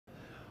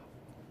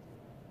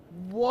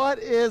What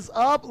is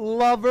up,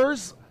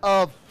 lovers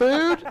of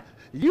food?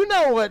 You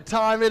know what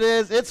time it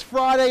is. It's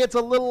Friday. It's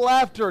a little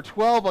after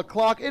 12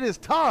 o'clock. It is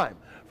time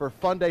for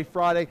Funday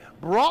Friday,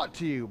 brought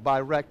to you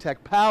by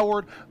recteq,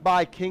 powered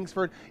by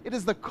Kingsford. It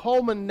is the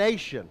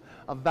culmination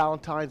of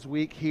Valentine's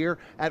week here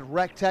at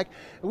recteq.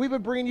 And we've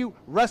been bringing you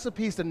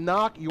recipes to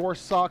knock your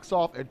socks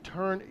off and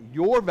turn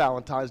your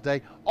Valentine's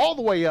Day all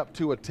the way up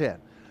to a 10.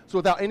 So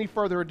without any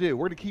further ado,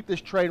 we're going to keep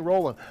this train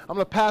rolling. I'm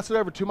going to pass it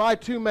over to my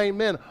two main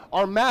men,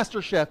 our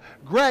master chef,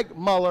 Greg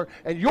Muller,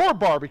 and your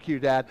barbecue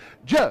dad,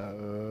 Jody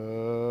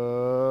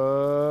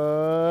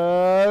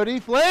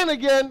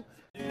Flanagan.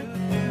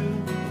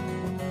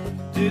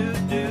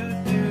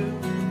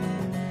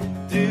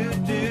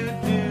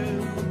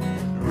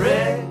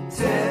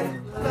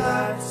 recteq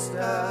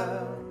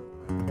lifestyle.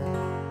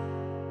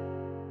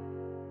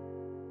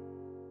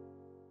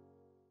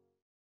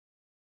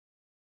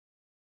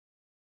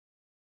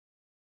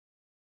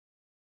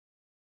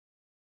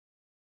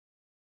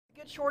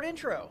 Good short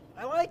intro.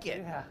 I like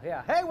it.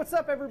 Yeah. Hey, what's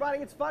up, everybody?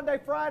 It's Funday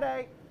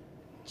Friday.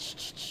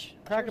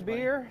 Crack a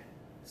beer,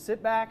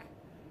 sit back,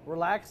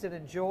 relax, and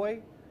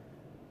enjoy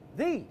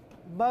the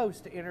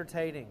most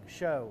entertaining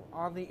show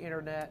on the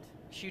internet.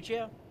 Shoot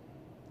ya.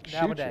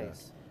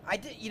 Nowadays. I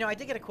did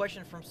get a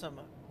question from some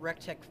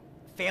recteq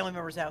family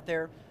members out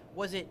there.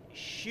 Was it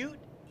shoot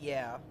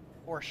yeah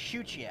or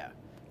shoot yeah?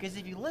 Because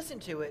if you listen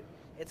to it,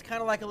 it's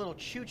kind of like a little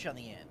chooch on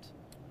the end.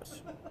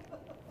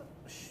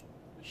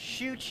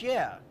 Shoot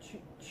yeah.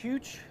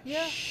 Chooch?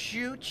 Yeah.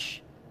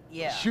 Shoot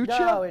yeah. Shoot ya?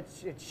 No,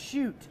 it's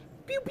shoot.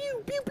 Pew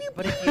pew pew pew.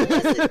 But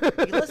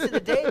if you listen to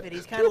David,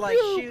 he's kind of like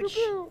shoot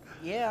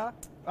yeah.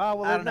 Oh,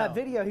 well, I in don't that know.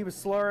 video, he was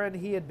slurring.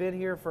 He had been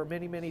here for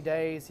many, many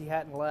days. He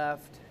hadn't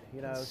left.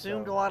 You know,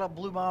 Consumed so. a lot of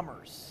blue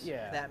bombers.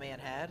 Yeah. That man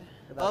had.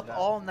 Without Up doubt.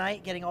 all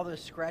night getting all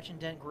those scratch and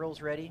dent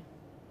grills ready.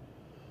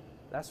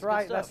 That's good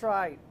right. stuff. That's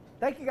right.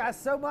 Thank you guys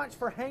so much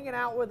for hanging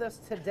out with us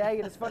today.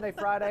 It is Funday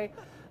Friday.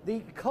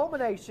 The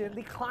culmination,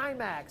 the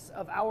climax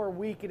of our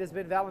week. It has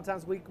been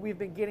Valentine's week. We've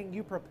been getting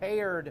you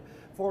prepared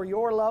for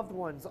your loved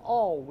ones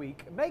all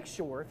week. Make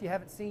sure, if you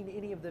haven't seen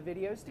any of the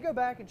videos, to go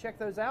back and check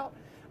those out.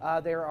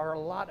 There are a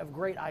lot of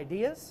great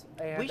ideas.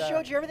 And, We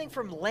showed you everything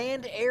from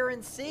land, air,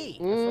 and sea.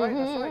 That's right.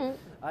 That's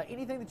right.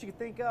 Anything that you can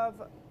think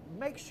of,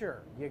 make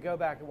sure you go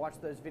back and watch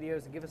those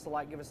videos and give us a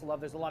like, give us a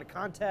love. There's a lot of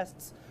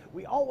contests.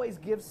 We always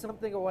give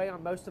something away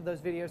on most of those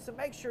videos, so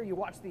make sure you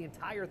watch the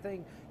entire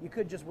thing. You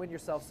could just win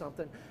yourself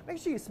something. Make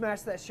sure you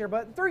smash that share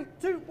button. 3,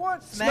 2,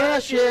 1,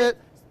 Smash it.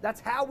 That's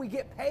how we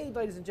get paid,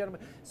 ladies and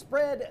gentlemen.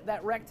 Spread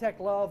that recteq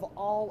love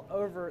all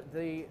over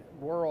the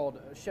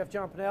world. Chef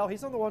John Pennell,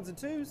 he's on the ones and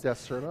twos. Yes,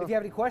 sir enough. If you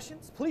have any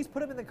questions, please put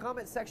them in the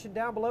comment section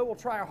down below. We'll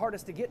try our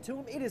hardest to get to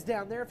them. It is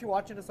down there if you're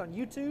watching us on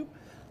YouTube.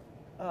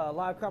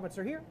 Live comments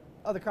are here.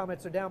 Other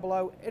comments are down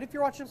below. And if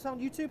you're watching us on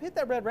YouTube, hit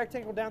that red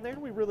rectangle down there.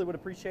 We really would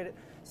appreciate it.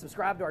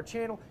 Subscribe to our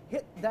channel.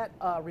 Hit that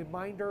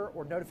reminder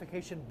or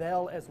notification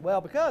bell as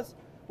well, because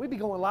we be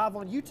going live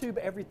on YouTube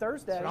every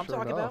Thursday. That's what I'm Sure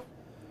talking enough. about.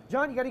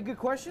 John, you got any good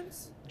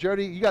questions?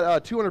 Jody, you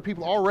got 200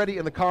 people already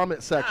in the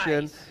comment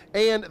section, Nice.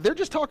 and they're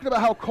just talking about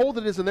how cold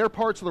it is in their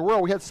parts of the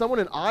world. We had someone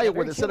in Iowa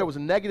very that said it chilly. was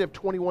negative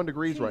 21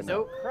 degrees right now.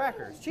 Nope.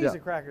 Crackers, cheese Yeah.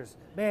 and crackers.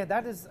 Man,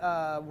 that is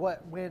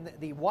when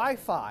the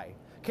Wi-Fi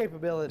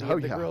capability Oh,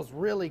 of the yeah. grills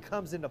really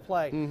comes into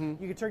play. You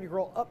can turn your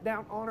grill up,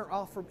 down, on, or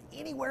off from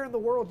anywhere in the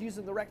world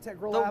using the recteq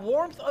grill The app.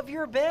 warmth of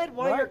your bed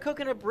while Right. you're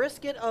cooking a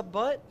brisket, a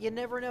butt, you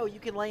never know.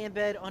 You can lay in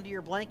bed under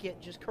your blanket,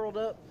 just curled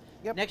up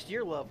Yep. next to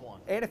your loved one.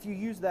 And if you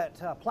use that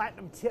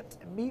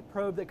platinum-tipped meat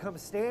probe that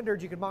comes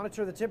standard, you can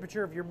monitor the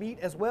temperature of your meat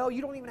as well.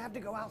 You don't even have to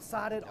go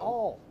outside at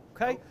all.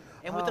 Okay?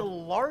 And with the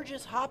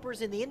largest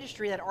hoppers in the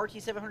industry, that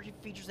RT-700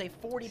 features a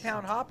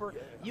 40-pound hopper.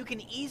 You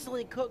can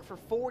easily cook for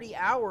 40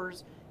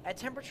 hours at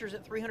temperatures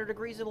at 300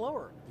 degrees and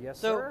lower. Yes,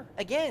 so, sir.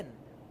 again,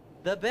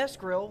 the best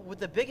grill with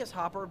the biggest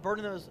hopper,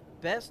 burning those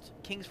best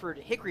Kingsford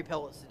hickory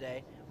pellets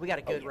today. We got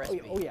a good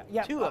recipe. Oh yeah,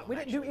 yeah. Two of them, We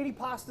didn't do any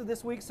pasta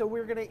this week, so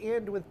we're going to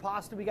end with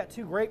pasta. We got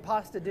 2 great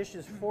pasta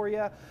dishes for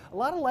you. A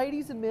lot of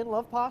ladies and men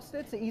love pasta.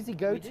 It's an easy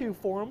go-to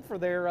for them for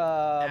their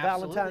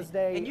Absolutely. Valentine's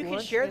Day. And you can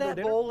lunch share and/or that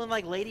dinner. bowl and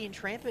like Lady and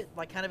Tramp it,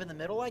 like kind of in the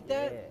middle like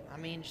that. Yeah. I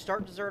mean,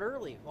 start dessert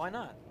early. Why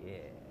not? Yeah.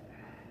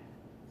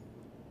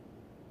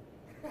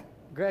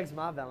 Greg's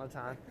my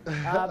Valentine.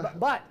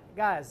 But,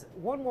 guys,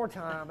 one more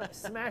time,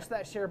 smash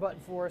that share button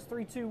for us.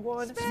 3, 2,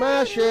 1.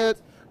 Smash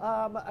it.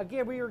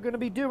 Again, we are going to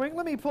be doing,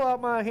 let me pull out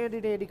my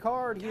handy-dandy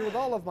card here with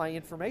all of my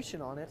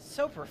information on it.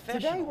 So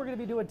professional. Today, we're going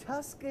to be doing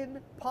Tuscan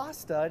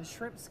Pasta and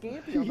Shrimp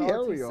Scampi on the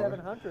Yeah, we are.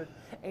 RT-700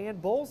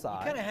 and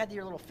Bullseye. Kind of had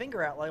your little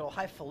finger out like a little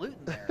highfalutin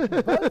there.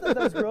 Both of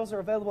those grills are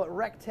available at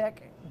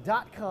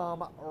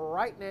recteq.com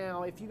right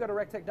now. If you go to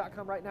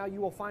recteq.com right now,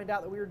 you will find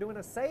out that we are doing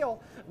a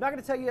sale. I'm not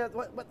going to tell you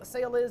what the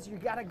sale is. You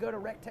got to go to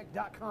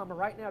recteq.com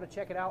right now to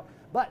check it out.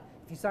 But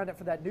if you signed up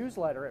for that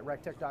newsletter at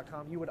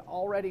recteq.com, you would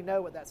already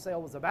know what that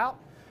sale was about.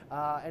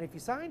 And if you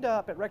signed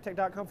up at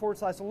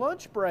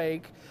recteq.com/lunch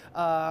break,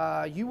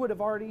 you would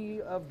have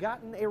already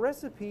gotten a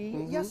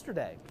recipe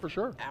yesterday. For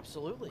sure.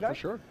 Absolutely. Okay? For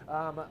sure.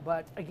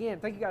 But again,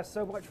 thank you guys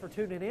so much for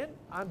tuning in.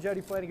 I'm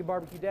Jody Flanagan,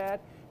 Barbecue Dad.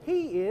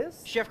 He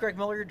is Chef Greg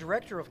Muller,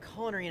 Director of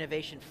Culinary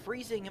Innovation,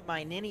 freezing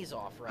my ninnies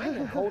off right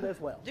now. cold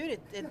as well. Dude,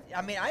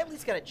 I mean, I at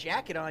least got a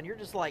jacket on. You're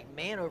just like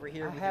man over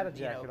here. I with had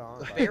your, a jacket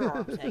on. Bare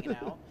arms hanging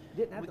out.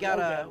 Didn't have We the got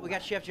logo. we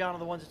got Chef John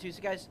on the ones and twos.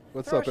 So guys,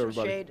 What's throw up, us some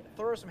everybody? shade,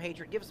 throw us some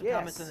hatred, give us some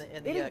comments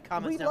in the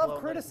comments We down love below.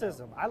 and let us know.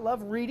 criticism. I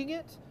love reading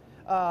it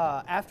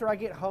after I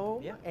get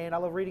home, Yeah. and I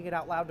love reading it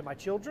out loud to my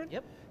children.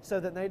 Yep. So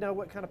that they know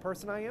what kind of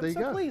person I am. There you So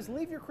go. please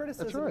leave your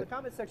criticism in the right.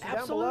 comment section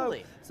Absolutely.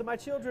 down below, so my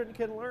children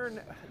can learn,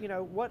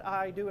 what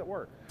I do at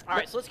work. All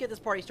right, so let's get this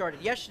party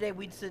started. Yesterday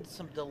we did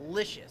some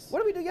delicious What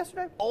did we do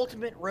yesterday?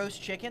 ultimate roast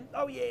chicken.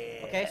 Oh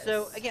yeah. Okay,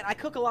 so again, I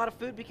cook a lot of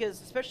food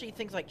because especially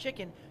things like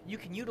chicken, you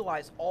can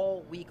utilize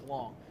all week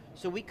long.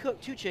 So we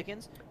cooked 2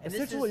 chickens, and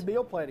essentially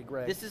meal planning,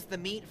 Greg. this is the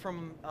meat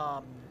from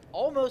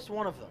almost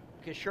one of them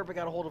because Sherpa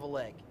got a hold of a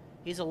leg.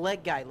 He's a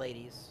leg guy,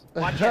 ladies.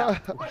 Watch out,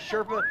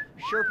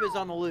 Sherpa's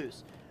on the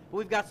loose.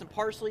 We've got some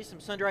parsley,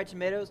 some sun-dried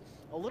tomatoes,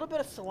 a little bit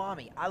of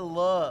salami. I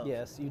love,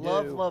 Yes, you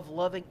love, do.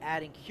 loving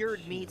adding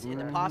cured meats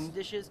into pasta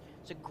dishes.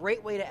 It's a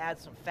great way to add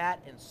some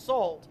fat and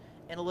salt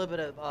and a little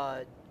bit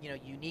of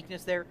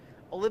uniqueness there.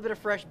 A little bit of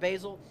fresh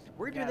basil.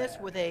 We're doing this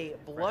with a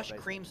blush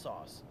basil. cream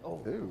sauce. Oh.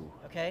 Ooh.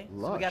 Okay,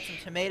 so we got some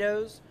Lush.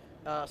 tomatoes,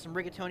 some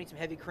rigatoni, some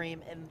heavy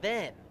cream, and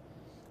then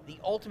the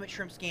ultimate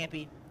shrimp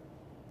scampi.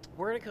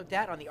 We're gonna cook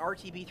that on the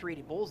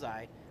RTB380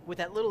 Bullseye with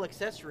that little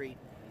accessory.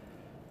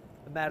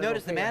 The Matador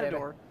Notice the pan, baby.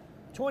 Matador.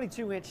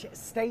 22-inch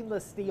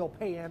stainless steel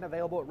pan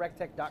available at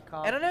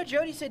recteq.com. And I know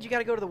Jody said you got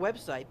to go to the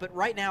website, but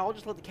right now I'll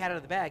just let the cat out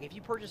of the bag. If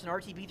you purchase an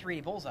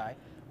RTB380 Bullseye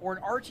or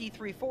an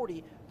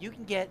RT340, you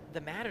can get the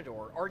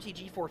Matador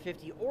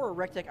RTG450 or a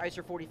recteq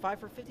ICER 45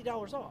 for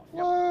 $50 off.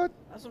 What?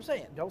 That's what I'm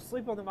saying. Don't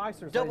sleep on the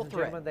Meissers, Double ladies and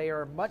threat. gentlemen. They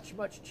are much,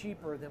 much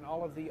cheaper than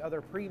all of the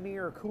other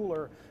premier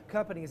cooler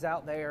companies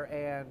out there.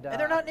 And And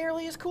they're not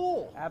nearly as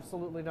cool.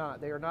 Absolutely not.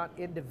 They are not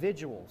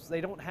individuals. They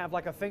don't have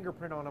like a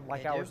fingerprint on them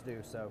like They do. ours do.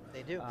 So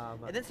They do. Um,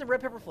 And then some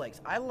red pepper flakes.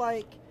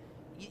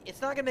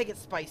 It's not going to make it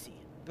spicy,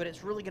 but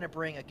it's really going to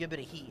bring a good bit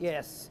of heat.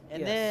 yes.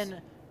 And yes.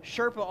 then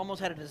Sherpa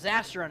almost had a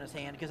disaster on his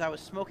hand because I was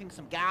smoking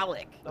some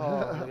garlic. Oh,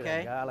 look at that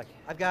Okay. garlic.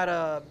 I've got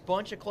a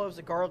bunch of cloves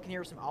of garlic in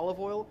here, some olive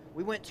oil.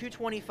 We went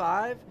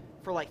 225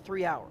 for like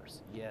 3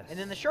 hours. Yes. And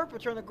then the Sherpa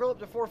turned the grill up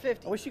to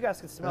 450. I wish you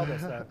guys could smell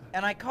this though.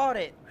 And I caught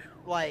it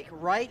like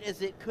right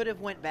as it could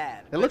have went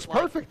bad. It looks But,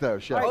 like, perfect though,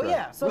 Chef. Oh Greg.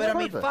 yeah. So but I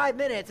mean, perfect. 5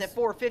 minutes at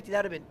 450,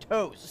 that'd have been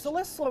toast. So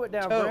let's slow it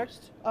down, Greg.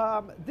 Toast.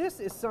 This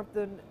is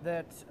something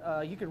that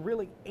you can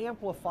really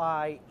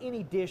amplify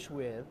any dish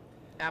with.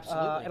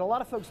 Absolutely. And a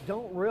lot of folks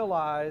don't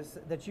realize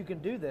that you can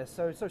do this.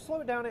 So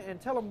slow it down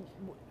and tell them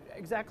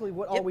exactly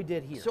what all Yep. we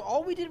did here. So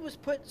all we did was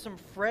put some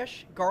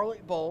fresh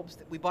garlic bulbs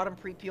that we bought them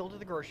pre-peeled at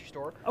the grocery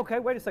store. Okay,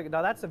 wait a second.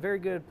 Now that's a very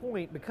good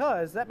point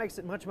because that makes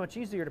it much, much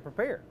easier to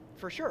prepare.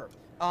 For sure.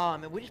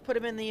 And we just put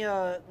them in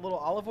the little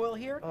olive oil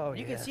here. Oh,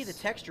 You can see the yes.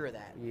 texture of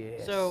that.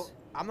 Yes. So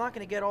I'm not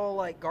going to get all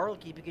like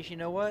garlicky because you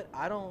know what?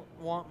 I don't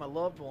want my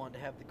loved one to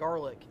have the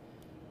garlic.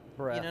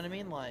 Breath. You know what I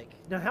mean? Like,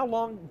 Now, how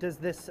long does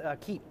this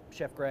keep,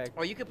 Chef Greg?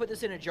 or you could put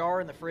this in a jar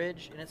in the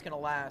fridge and it's going to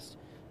last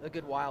a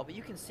good while. But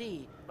you can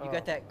see you Oh.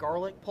 got that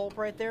garlic pulp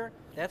right there.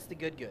 That's the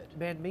good.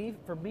 Man,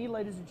 for me,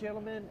 ladies and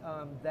gentlemen,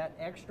 that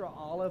extra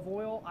olive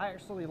oil, I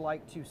actually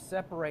like to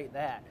separate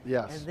that.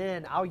 Yes. And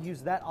then I'll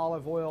use that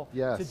olive oil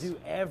Yes. to do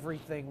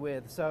everything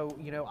with. So,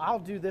 I'll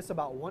do this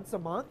about once a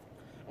month,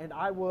 and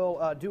I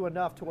will do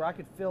enough to where I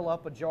could fill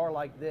up a jar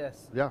like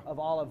this Yeah. of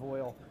olive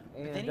oil.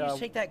 And Then you just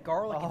take that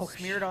garlic and oh,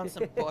 smear it on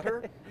some shit.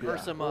 butter or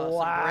Yeah. some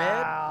wow.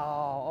 bread.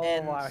 Oh,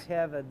 and- my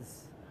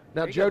heavens.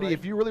 Now, There you go, Jody, buddy.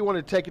 if you really want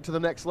to take it to the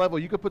next level,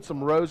 you could put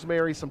some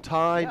rosemary, some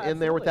thyme Yeah, in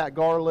there with absolutely. that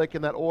garlic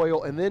and that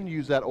oil, and then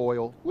use that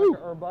oil. Like Woo! a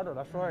herb butter,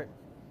 that's right.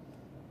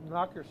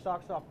 Knock your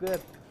socks off good.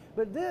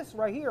 But this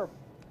right here,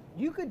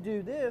 you could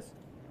do this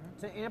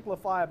to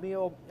amplify a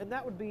meal, and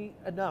that would be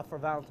enough for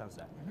Valentine's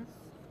Day.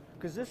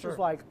 Because this Sure. is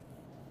like,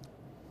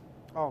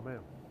 oh man.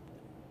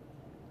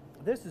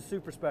 This is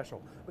super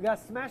special. We got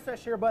to smash that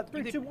share button.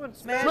 3, You 2, could 1,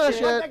 smash smash it.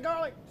 it. That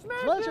garlic.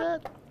 Smash Smash it.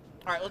 it.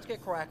 All right, let's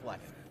get crack-a-lack.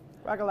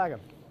 Rack-a-lack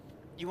 'em.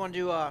 You want to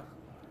do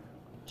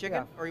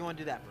chicken Yeah. or you want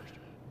to do that first?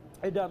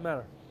 It doesn't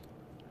matter.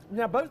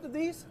 Now, both of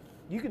these,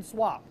 you can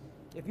swap.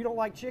 If you don't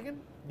like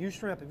chicken, use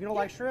shrimp. If you don't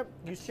like shrimp,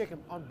 use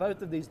chicken on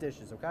both of these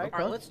dishes, okay? All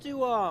right, let's do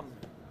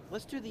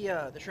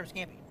the shrimp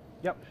scampi.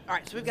 Yep. All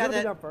right, so we've It's got gonna be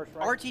that done first,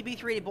 right?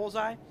 RTB380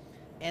 Bullseye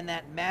and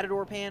that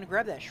Matador pan.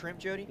 Grab that shrimp,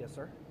 Jody. Yes,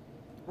 sir.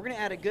 We're gonna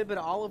add a good bit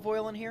of olive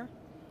oil in here.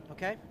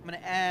 Okay, I'm gonna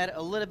add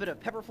a little bit of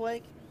pepper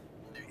flake.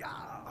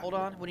 Hold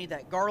on, we need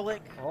that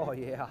garlic. Oh,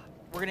 yeah.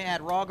 We're gonna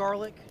add raw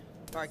garlic.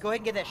 All right, go ahead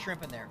and get that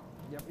shrimp in there.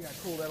 Yep, we got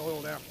to cool that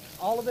oil down.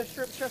 All of this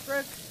shrimp, Chef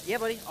Greg? Yeah,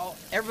 buddy.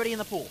 Everybody in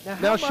the pool. Now,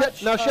 how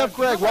Chef- much,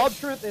 Greg, how while- much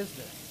shrimp is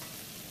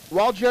this?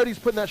 while Jody's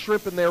putting that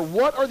shrimp in there,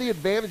 what are the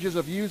advantages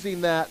of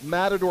using that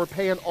Matador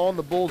pan on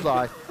the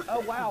Bullseye? Oh,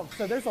 wow.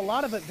 So there's a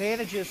lot of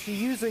advantages to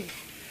using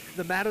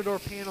the Matador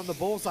pan on the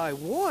Bullseye.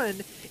 One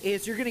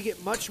is you're going to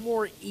get much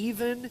more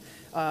even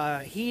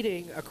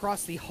heating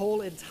across the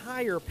whole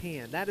entire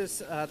pan. That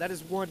is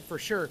one for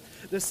sure.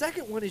 The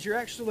second one is you're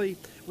actually,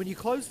 when you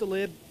close the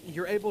lid,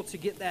 you're able to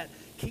get that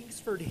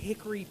Kingsford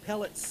hickory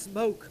pellet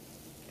smoke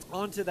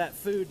onto that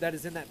food that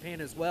is in that pan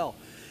as well.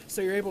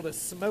 So you're able to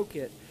smoke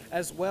it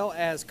as well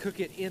as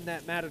cook it in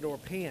that Matador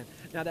pan.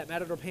 Now that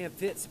Matador pan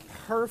fits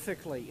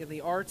perfectly in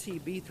the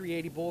RT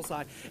B380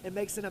 Bullseye and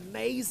makes an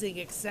amazing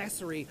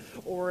accessory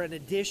or an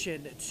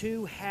addition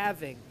to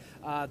having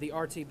the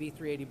RT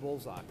B380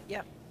 Bullseye.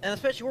 Yeah, and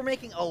especially we're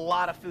making a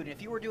lot of food.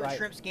 If you were doing Right.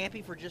 shrimp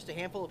scampi for just a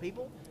handful of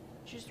people,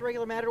 just a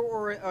regular Matador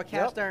or a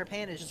cast iron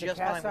pan is just a fine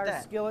cast with iron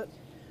that. skillet.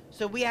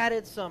 So we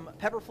added some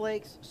pepper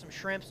flakes, some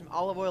shrimp, some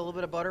olive oil, a little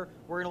bit of butter.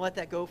 We're going to let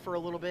that go for a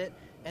little bit.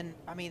 And,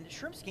 I mean,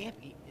 shrimp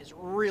scampi is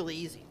really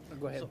easy. I'll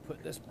go ahead and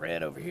put this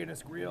bread over here in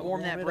this grill.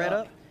 Warm that it bread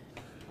up.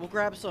 We'll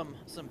grab some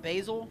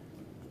basil.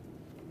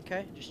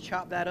 Okay, just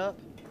chop that up.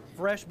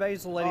 Fresh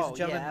basil, ladies and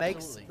yeah, gentlemen,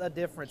 makes absolutely. a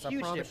difference, Huge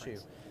I promise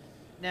difference.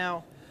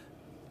 Now,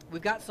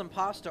 we've got some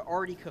pasta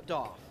already cooked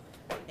off.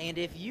 And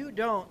if you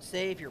don't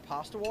save your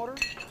pasta water,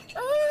 you.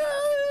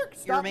 You're a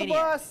Stop the maniac.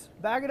 bus.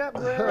 Back it up,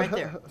 Greg. Right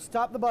there.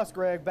 Stop the bus,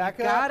 Greg. Back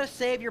it gotta up.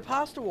 save your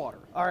pasta water.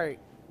 All right.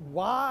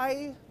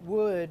 Why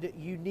would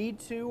you need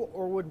to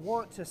or would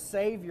want to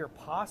save your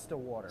pasta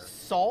water?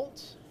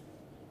 Salt,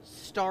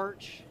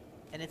 starch,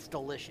 and it's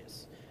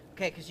delicious.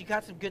 Okay, because you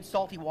got some good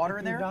salty water in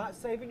If there. you're not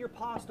saving your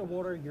pasta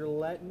water, you're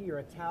letting your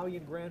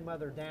Italian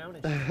grandmother down,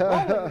 and she's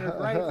rolling in her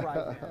grave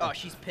right now. Oh,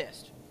 she's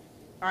pissed.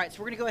 All right,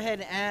 so we're gonna go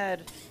ahead and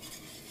add.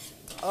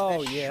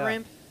 Oh, that yeah.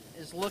 Shrimp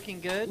is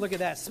looking good. Look at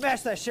that.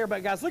 Smash that share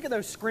button, guys. Look at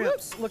those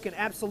scrimps looking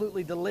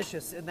absolutely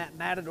delicious in that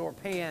Matador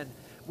pan.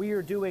 We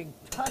are doing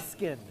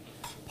Tuscan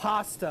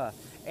pasta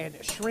and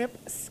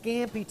shrimp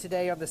scampi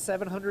today on the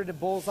 700 and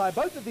Bullseye.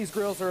 Both of these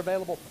grills are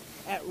available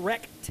at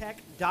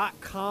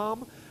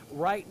recteq.com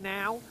right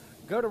now.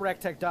 Go to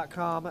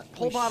recteq.com.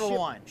 Whole We bottle of ship-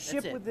 wine. That's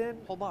Ship it. within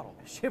Whole bottle.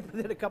 Ship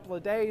within a couple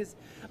of days.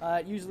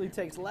 It usually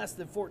takes less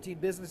than 14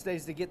 business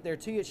days to get there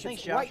to you. It ships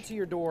Thanks, Josh. right to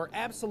your door,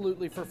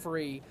 absolutely for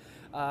free.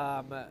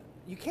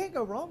 You can't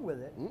go wrong with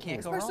it.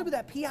 Can't go Especially wrong. with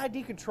that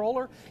PID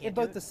controller in Can't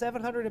both do the it.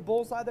 700 and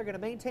Bullseye. They're going to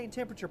maintain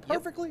temperature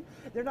perfectly.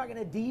 They're not going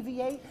to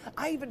deviate.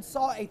 I even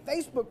saw a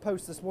Facebook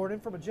post this morning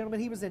from a gentleman.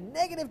 He was in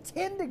negative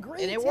 10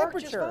 degree And it temperature. worked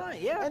just fine,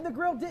 yeah. And the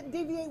grill didn't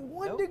deviate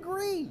 1 Nope.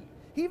 degree.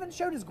 He even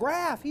showed his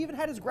graph. He even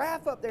had his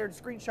graph up there and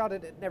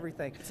screenshotted it and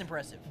everything. It's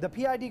impressive. The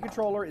PID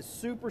controller is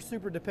super,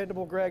 super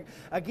dependable, Greg.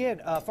 Again,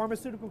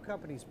 pharmaceutical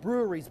companies,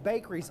 breweries,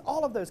 bakeries,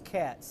 all of those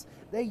cats,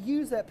 they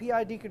use that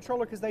PID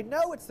controller because they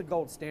know it's the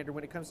gold standard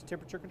when it comes to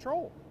temperature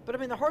control. But I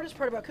mean, the hardest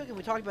part about cooking,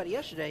 we talked about it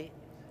yesterday,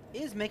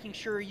 is making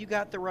sure you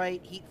got the right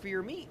heat for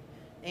your meat.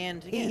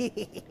 And again,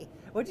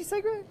 What'd you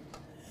say, Greg?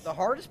 the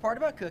hardest part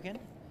about cooking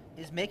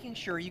is making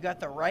sure you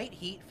got the right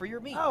heat for your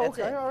meat. Oh, That's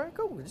okay, it. all right,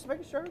 cool. Just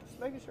making sure, just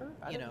making sure.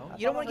 You know,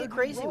 you don't want to get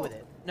crazy with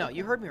it. No,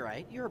 you heard me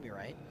right. You heard me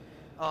right.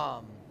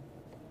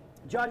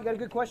 John, you got a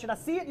good question. I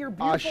see it in your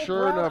beautiful I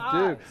sure brown enough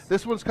eyes. do.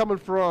 This one's coming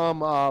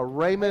from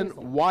Raymond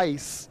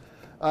Weiss.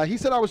 He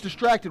said, I was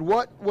distracted.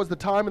 What was the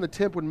time and the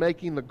temp when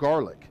making the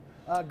garlic?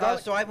 Garlic-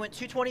 So I went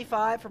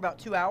 225 for about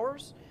 2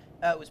 hours.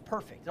 It was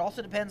perfect. It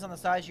also depends on the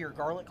size of your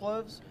garlic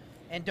cloves.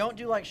 And don't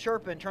do like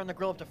Sherpa and turn the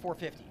grill up to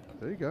 450.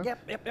 There you go.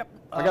 Yep.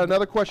 I got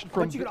another question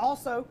from... But you can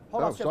also,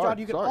 hold on, Oh, Chef sorry, John,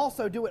 you can sorry.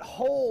 also do it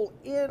whole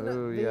in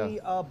Oh, the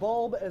yeah.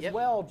 bulb as Yep.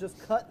 well.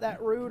 Just cut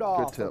that root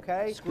off, tip.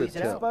 okay? Squeeze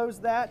it out. Expose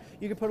that.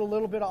 You can put a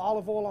little bit of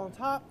olive oil on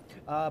top.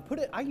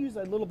 I use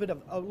a little bit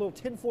of a little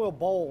tinfoil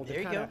bowl There to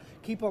you kind of go.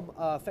 keep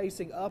them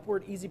facing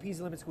upward. Easy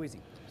peasy lemon squeezy.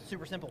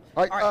 Super simple.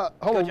 All right,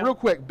 hold go, on John. real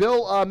quick.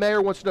 Bill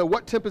Mayer wants to know,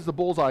 what temp is the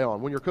Bullseye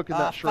on when you're cooking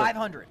that shrimp?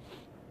 500.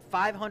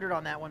 500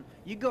 on that one.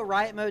 You can go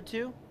riot mode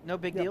too. No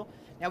big deal.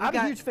 Now I'm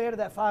a huge fan of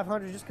that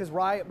 500 just because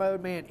riot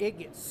mode, man, it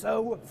gets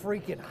so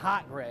freaking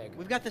hot, Greg.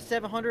 We've got the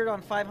 700 on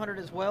 500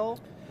 as well.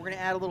 We're going to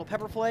add a little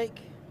pepper flake.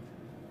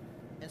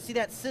 And see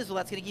that sizzle?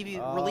 That's going to give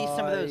you release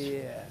some of those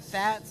yes.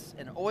 fats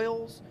and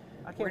oils.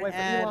 I We're can't gonna wait for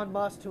add Elon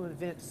Musk to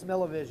invent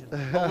smell-o-vision.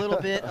 a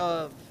little bit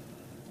of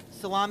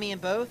salami in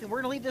both, and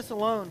we're going to leave this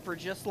alone for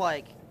just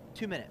like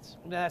 2 minutes.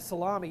 That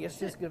salami, it's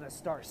just going to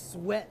start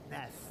sweating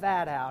that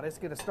fat out. It's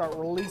going to start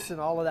releasing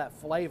all of that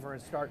flavor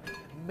and start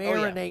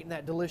marinating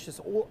that delicious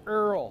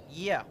Earl.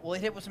 Yeah, we'll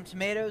hit it with some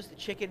tomatoes. The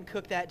chicken,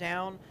 cook that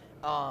down.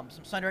 Some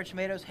sun-dried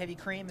tomatoes, heavy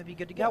cream, it'd be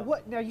good to go. Now,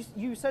 what? Now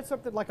you said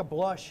something like a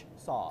blush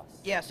sauce.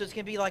 Yeah, so it's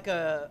going to be like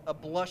a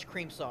blush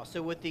cream sauce.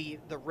 So with the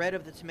red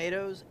of the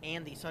tomatoes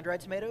and the sun-dried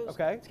tomatoes,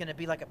 Okay. it's going to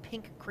be like a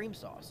pink cream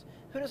sauce.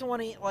 Who doesn't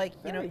want to eat,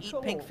 like, Very eat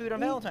cool. pink food on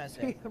Valentine's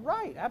Day?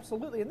 Right,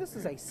 absolutely. And this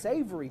is a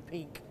savory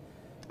pink.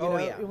 You Oh,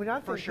 know, yeah, When I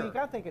for think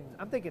sure. pink,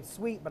 I'm thinking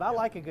sweet, but I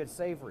like a good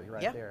savory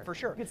right Yeah, there. for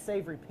sure. Good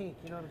savory pink.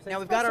 You know what I'm saying? Now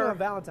we've got Especially our- on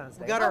Valentine's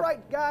Day. we've got All our-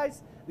 right,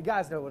 guys. The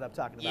guys know what I'm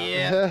talking about.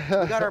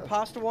 Yeah. We got our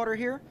pasta water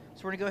here,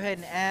 so we're going to go ahead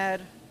and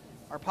add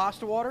our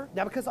pasta water.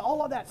 Now, because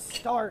all of that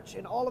starch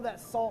and all of that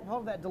salt and all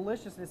of that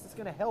deliciousness is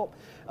going to help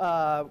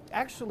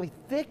actually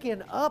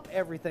thicken up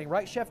everything,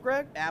 right, Chef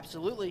Greg?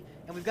 Absolutely.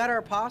 And we've got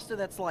our pasta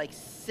that's like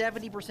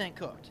 70%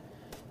 cooked.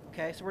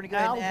 Okay, so we're going to go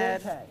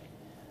ahead and Al add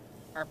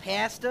dente. our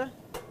pasta.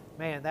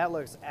 Man, that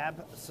looks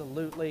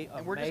absolutely amazing.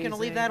 And we're just going to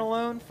leave that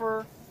alone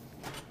for,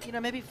 you know,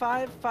 maybe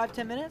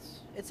 5-10 minutes.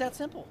 It's that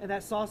simple. And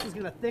that sauce is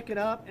going to thicken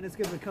up, and it's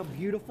going to become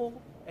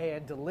beautiful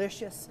and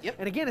delicious. Yep.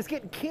 And again, it's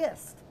getting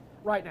kissed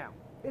right now.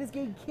 It is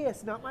getting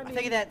kissed, not by me. I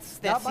think of that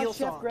not by seal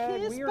Chef song.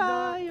 Greg. Kissed We are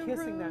by not a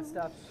kissing that rose.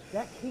 stuff.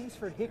 That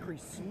Kingsford hickory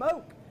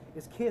smoke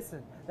is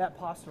kissing that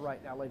pasta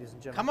right now, ladies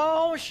and gentlemen. Come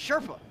on,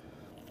 Sherpa.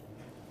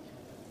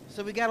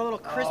 So we got a little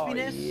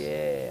crispiness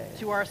yeah.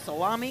 to our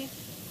salami.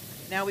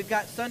 Now we've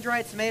got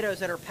sun-dried tomatoes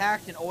that are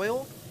packed in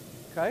oil.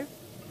 Okay.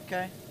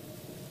 Okay.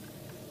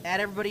 Add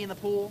everybody in the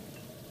pool.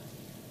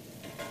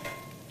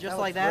 Just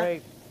like looks that.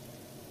 Great.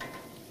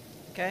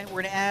 Okay,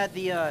 we're gonna add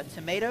the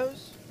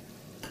tomatoes.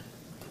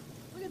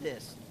 Look at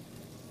this.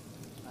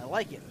 I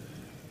like it.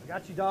 I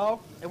got you, dog.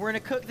 And we're gonna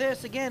cook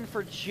this again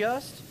for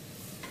just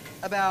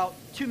about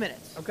 2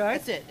 minutes. Okay.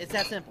 That's it. It's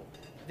that simple.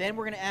 Then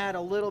we're gonna add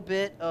a little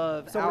bit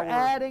of So we're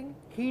adding,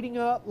 heating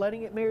up,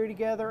 letting it marry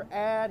together,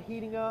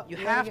 heating up, You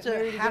letting have it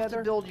marry to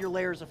together. build your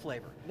layers of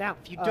flavor. Now,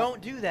 if you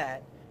don't do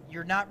that,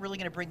 you're not really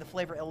gonna bring the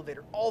flavor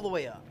elevator all the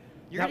way up.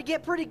 You're Now- gonna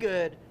get pretty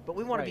good, but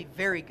we want to be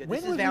very good. This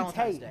is would we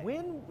Valentine's taste? Day.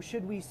 When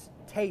should we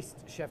taste,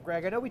 Chef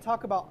Greg? I know we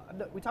talk about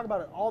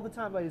it all the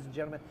time, ladies and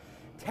gentlemen.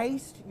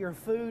 Taste your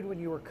food when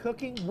you are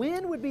cooking.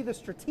 When would be the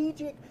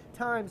strategic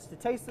times to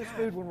taste this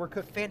food when we're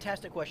cooking?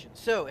 Fantastic question.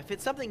 So if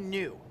it's something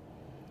new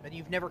and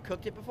you've never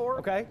cooked it before,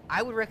 Okay.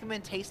 I would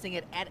recommend tasting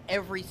it at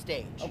every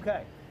stage.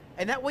 Okay.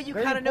 And that way you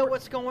Very kind of know important.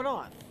 what's going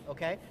on,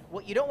 okay?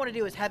 What you don't want to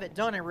do is have it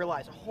done and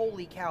realize,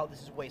 holy cow,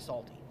 this is way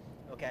salty,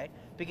 okay?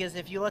 Because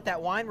if you let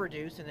that wine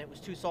reduce and it was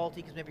too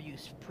salty because maybe you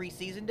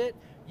pre-seasoned it,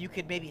 you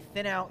could maybe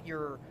thin out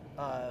your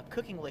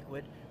cooking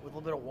liquid with a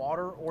little bit of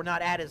water or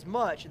not add as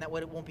much, and that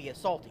way it won't be as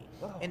salty.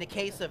 Oh, In the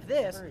case of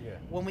this, very good.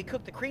 when we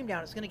cook the cream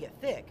down, it's going to get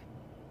thick.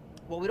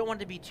 Well, we don't want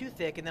it to be too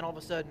thick, and then all of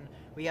a sudden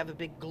we have a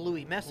big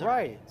gluey mess on our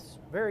Right. hands.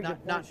 Very Not- good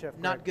point, not- Chef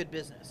Greg. Not good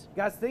business.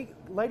 Guys,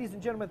 ladies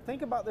and gentlemen,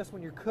 think about this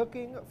when you're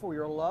cooking for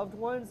your loved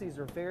ones. These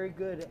are very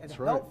good and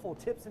right. helpful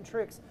tips and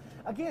tricks.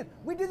 Again,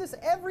 we do this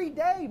every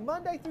day,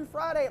 Monday through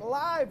Friday,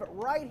 live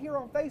right here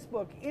on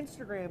Facebook,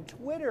 Instagram,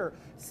 Twitter,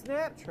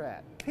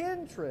 Snapchat,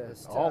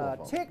 Pinterest, All of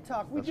them.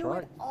 TikTok. We That's do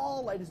right. it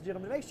all, ladies and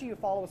gentlemen. Make sure you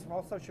follow us on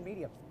all social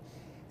media.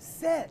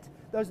 Set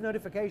those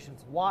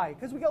notifications. Why?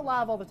 Because we go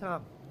live all the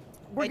time.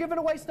 We're And- giving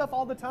away stuff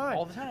all the time.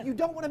 All the time. You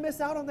don't want to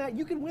miss out on that.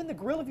 You can win the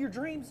grill of your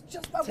dreams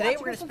just by Today watching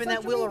we're going us to on spin that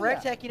social wheel of media.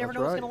 recteq. You never That's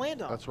know what's right. going to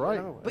land on. That's right.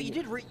 No. But you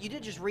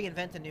did just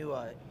reinvent a new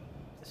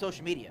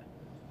social media.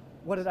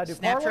 What did I do?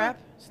 Snaptrap? Parlor?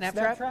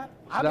 Snaptrap?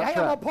 I mean, hey, I'm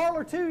Snapchat. on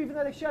Parlor too, even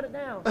though they shut it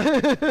down. All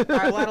right,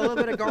 we'll add a little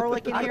bit of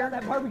garlic in I here, got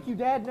that barbecue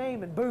dad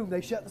name, and boom,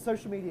 they shut the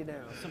social media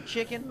down. some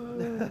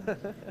chicken.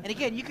 And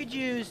again, you could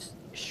use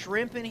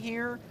shrimp in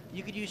here.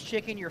 You could use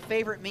chicken, your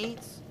favorite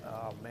meats.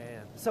 Oh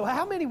man! So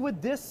how many would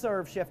this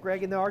serve, Chef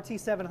Greg, in the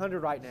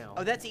RT-700 right now?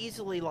 Oh, that's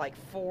easily like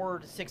 4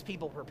 to 6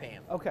 people per pan.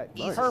 Okay,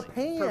 Easily. per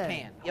pan. Per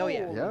pan. Oh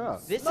yeah. Holy Yeah.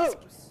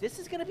 smokes. This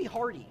is going to be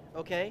hearty,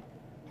 okay?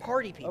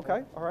 Hearty people.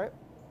 Okay, all right.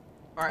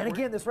 All right. And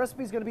we're- again, this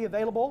recipe is going to be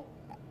available.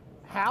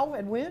 How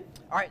and when?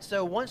 All right,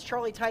 so once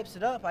Charlie types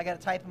it up, I got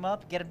to type him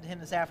up, get him to him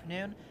this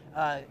afternoon.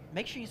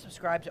 Make sure you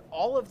subscribe to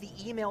all of the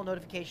email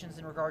notifications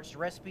in regards to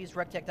recipes,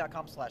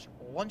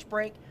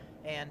 recteq.com/lunchbreak,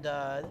 and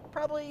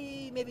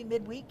probably maybe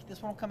midweek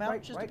this one will come out.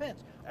 Right, It just right.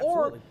 depends.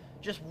 Absolutely. Or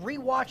just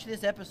rewatch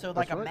this episode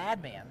like That's a right.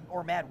 madman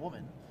or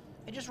madwoman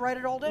and just write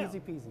it all down. Easy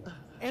peasy.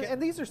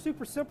 And these are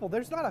super simple.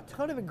 There's not a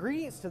ton of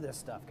ingredients to this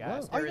stuff, guys. No. All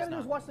you There is gotta do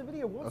is not. watch the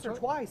video once That's or right.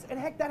 twice. And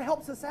heck, that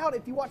helps us out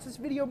if you watch this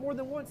video more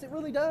than once. It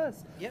really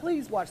does. Yep.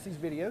 Please watch these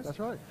videos. That's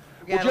right.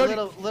 We got Well, a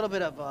Jody, little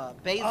bit of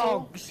basil.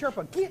 Oh,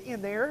 Sherpa, get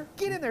in there.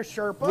 Get in there,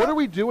 Sherpa. what are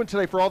we doing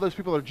today for all those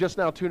people that are just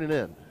now tuning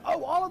in?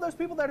 Oh, all of those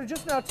people that are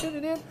just now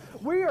tuning in,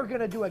 we are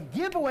going to do a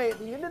giveaway at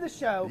the end of the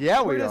show. Yeah,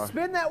 We're we gonna are.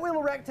 spin that wheel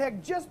of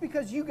recteq just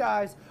because you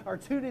guys are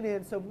tuning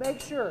in. So make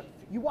sure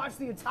you watch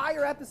the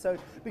entire episode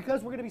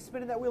because we're going to be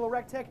spinning that wheel of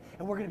recteq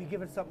and we're going to be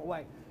giving something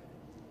away.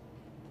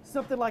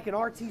 Something like an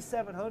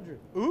RT-700.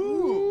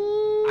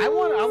 Ooh. I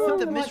want the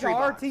Something mystery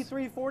like box. an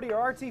RT-340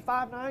 or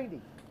RT-590.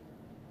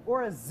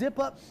 Or a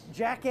zip-up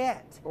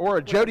jacket. Or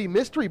a Jody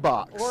mystery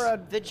box. Or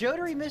a... The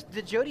Jody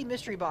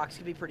mystery box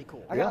could be pretty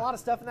cool. I got Yeah. a lot of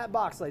stuff in that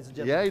box, ladies and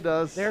gentlemen. Yeah, he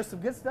does. There's some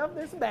good stuff,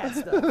 there's some bad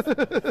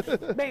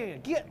stuff.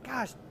 Man,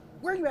 gosh,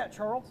 where are you at,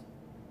 Charles?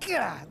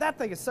 God, that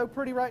thing is so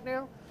pretty right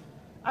now.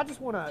 I just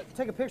want to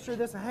take a picture of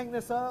this and hang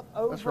this up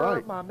over That's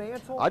right. my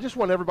mantle. I just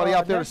want everybody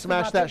out there to next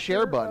smash my that picture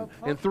share button.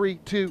 of- In 3,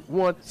 2,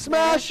 1,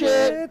 smash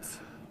it!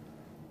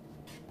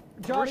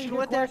 Johnny, should your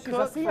let that questions.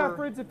 I cook see our for-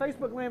 friends at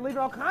Facebook land leaving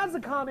all kinds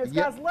of comments.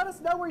 Yeah. Guys, let us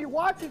know where you're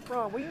watching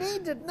from. We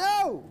need to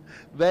know.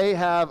 They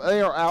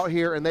are out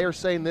here and they are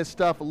saying this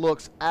stuff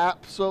looks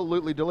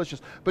absolutely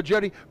delicious. But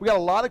Jody, we got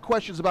a lot of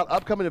questions about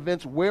upcoming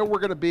events, where we're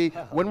going to be,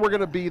 when we're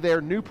going to be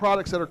there, new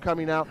products that are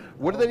coming out.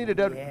 What do they need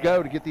to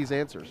go to get these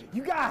answers?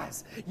 You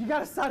guys, you got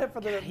to sign up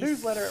for the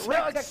newsletter at so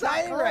recteq.com.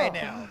 excited right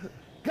now.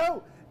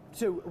 Go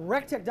to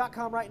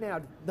recteq.com right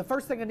now. The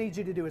first thing I need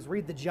you to do is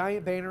read the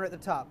giant banner at the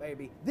top,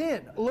 baby.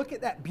 Then look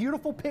at that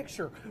beautiful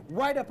picture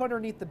right up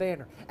underneath the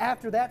banner.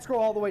 After that,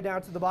 scroll all the way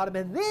down to the bottom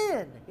and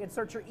then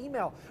insert your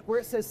email where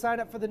it says sign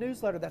up for the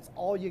newsletter. That's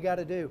all you got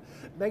to do.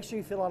 Make sure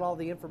you fill out all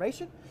the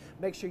information.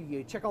 Make sure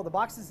you check all the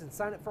boxes and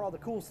sign up for all the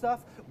cool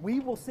stuff. We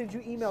will send you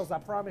emails, I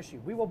promise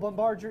you. We will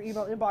bombard your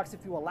email inbox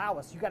if you allow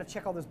us. You got to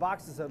check all those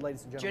boxes, though,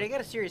 ladies and Jody, gentlemen. I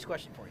got a serious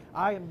question for you.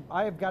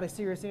 I have got a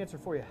serious answer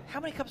for you. How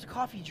many cups of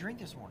coffee did you drink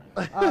this morning?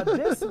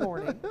 This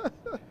morning,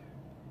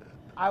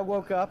 I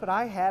woke up and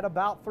I had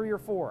about 3 or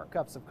 4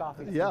 cups of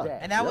coffee today.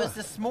 And that was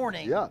this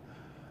morning. Yeah.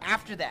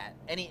 After that,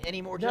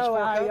 any more? Just No,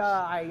 4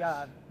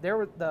 cups? there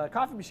was the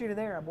coffee machine in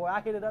there. Boy,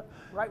 I hit it up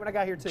right when I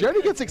got here too.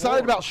 Jody gets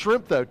excited about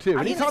shrimp though too.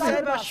 I get Anytime excited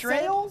about about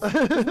shrimp? sales.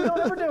 We don't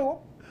ever do them.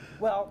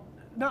 Well,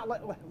 not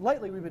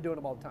lately. We've been doing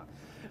them all the time.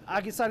 I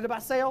get excited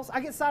about sales.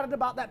 I get excited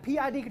about that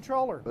PID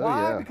controller. Oh,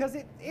 Why? yeah. Because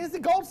it is the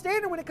gold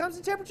standard when it comes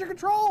to temperature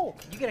control.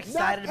 You get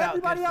excited Not about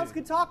everybody good else food.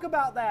 can talk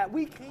about that.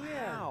 We can.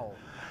 Wow.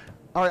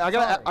 All right, I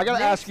gotta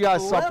Next ask you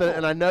guys something, level.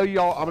 and I know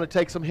y'all. I'm gonna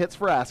take some hits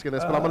for asking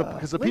this, but I'm gonna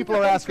because the Leave people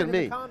your are hatred asking in the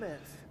me.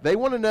 comments. They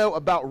want to know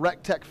about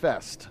recteq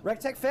Fest.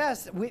 recteq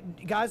Fest,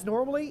 guys.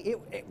 Normally,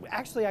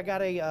 actually, I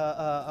got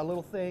a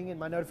little thing in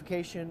my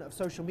notification of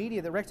social media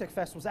that recteq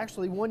Fest was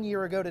actually 1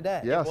 year ago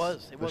today. Yes,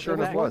 It was sure in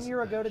enough fact. was. 1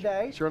 year ago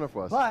today. Sure enough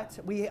was. But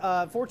we,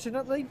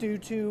 fortunately, due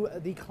to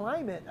the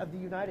climate of the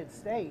United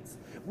States,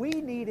 we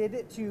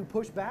needed to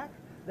push back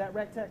that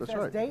recteq That's Fest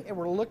right. date, and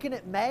we're looking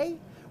at May.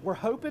 We're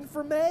hoping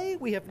for May.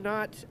 We have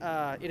not,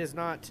 it is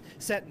not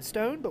set in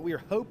stone, but we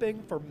are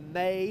hoping for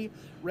May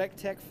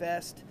recteq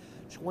Fest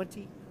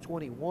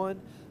 2021,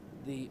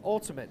 the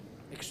ultimate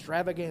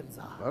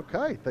extravaganza.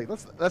 Okay,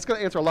 that's going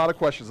to answer a lot of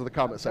questions in the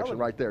comment section Telling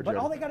right there, you. But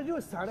Jody. all they got to do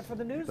is sign up for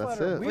the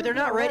newsletter. it. We're But they're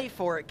not gonna ready let-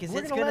 for it because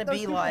we're it's gonna going let to those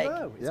be people like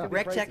know. It's Yeah. gonna be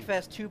recteq crazy.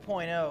 Fest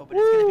 2.0, but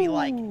it's going to be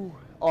like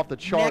Off the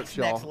charts,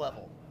 y'all. next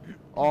level.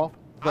 Off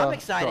the I'm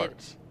excited.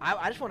 charts.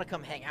 I just want to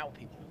come hang out with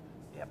people.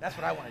 Yep, that's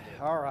what I want to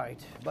do. All right,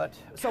 but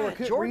so we're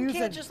Jordan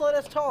using, can't just let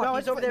us talk. No,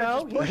 He's it's over there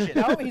no, just pushing.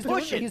 No, he's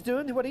pushing. He's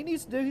doing what he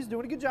needs to do. He's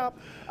doing a good job.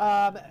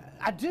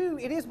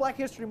 It is Black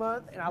History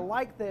Month, and I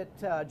like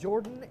that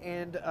Jordan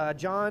and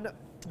John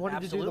wanted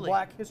to do the Absolutely.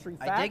 Black History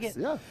facts. I dig it.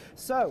 Yeah.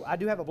 So I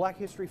do have a Black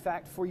History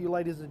fact for you,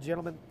 ladies and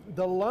gentlemen.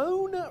 The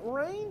Lone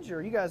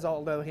Ranger. You guys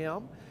all know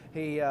him.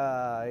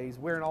 He's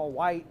wearing all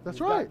white. That's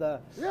He's right.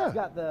 Got Yeah. He's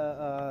got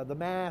the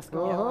mask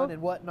Uh-huh. on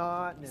and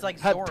whatnot. It's and- like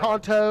Had Zorro.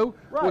 Tonto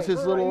right, was his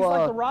right, little. He's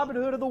like the Robin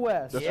Hood of the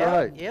West. That's Yep,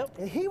 right. Yep.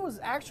 And he was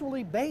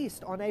actually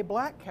based on a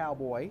black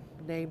cowboy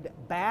named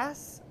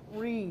Bass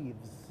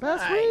Reeves. Bass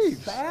Nice.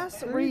 Reeves. Bass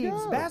There you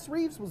Reeves. go. Bass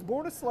Reeves was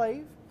born a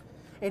slave,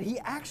 and he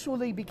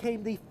actually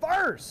became the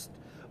first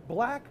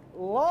black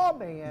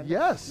lawman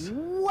Yes.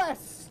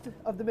 west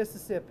of the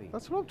Mississippi.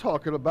 That's what I'm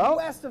talking about.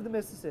 West of the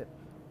Mississippi.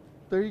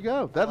 There you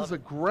go. That love is a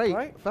it. great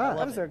Right? fact.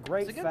 That is a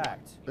great It's a good one.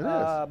 fact. It is.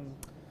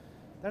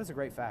 That is a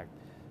great fact.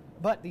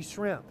 But these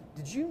shrimp,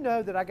 did you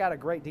know that I got a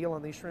great deal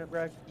on these shrimp,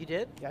 Greg? You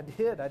did? Yeah,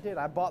 I did.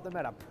 I bought them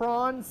at a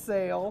prawn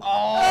sale.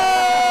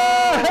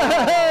 Oh!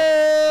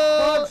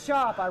 Prawn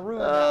shop, I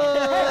ruined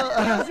it.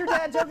 Hey, how's your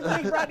dad joking to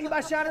me? Brought to you by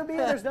Shiner Beer.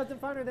 There's nothing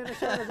funner than a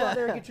Shiner. Go out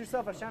there and get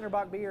yourself a Shiner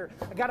Bock beer.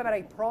 I got them at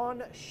a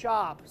prawn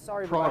shop.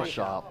 Sorry, Prawn everybody.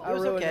 shop. I It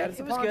was ruined okay. that. It's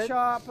It a was prawn good.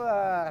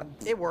 shop.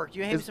 It worked.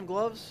 You hand me some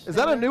gloves? Is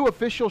that a new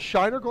official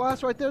Shiner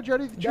glass right there,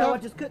 Jody? that you No, I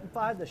have? just couldn't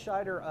find the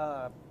Shiner.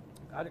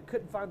 I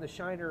couldn't find the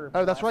Shiner.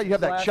 Oh, that's right. You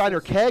have that glasses. Shiner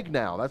keg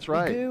now. That's We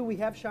right. do. We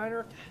have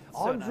Shiner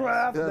on nice.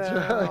 draft That's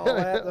now right.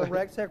 at the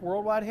recteq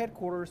Worldwide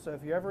headquarters. So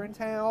if you're ever in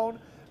town,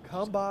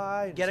 come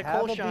by and Get just a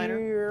cold have Shiner.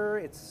 beer.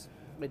 It's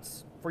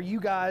for you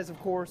guys, of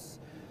course.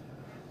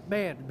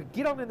 Man, but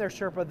get on in there,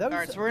 Sherpa. Those All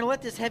right, so we're going to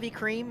let this heavy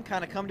cream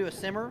kind of come to a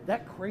simmer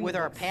that cream with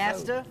our looks so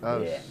pasta. Oh,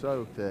 thick.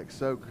 so thick,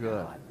 so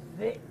good. God,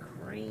 thick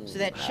cream. So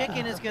that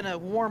chicken is going to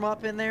warm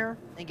up in there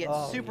and get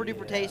Oh, super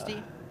duper yeah.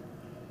 tasty.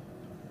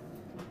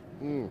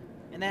 Mm.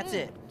 And that's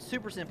it.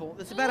 Super simple.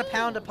 It's about a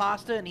pound of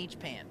pasta in each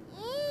pan.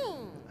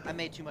 I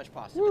made too much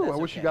pasta. but Woo, I that's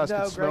wish you okay. guys No,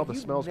 could smell Greg, the you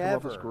smells come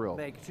off this never grill.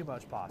 Make too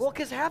much pasta. Well,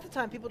 because half the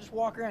time people just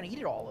walk around and eat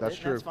it all of That's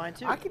it. true. That's fine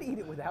too. I can eat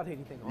it without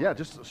anything on Yeah, it.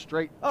 just a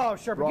straight. Oh,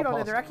 Sherpa, raw get on in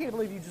pasta. there. I can't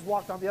believe you just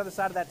walked on the other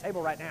side of that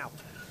table right now.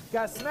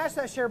 Guys, smash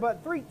that share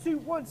button. 3, 2,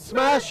 1,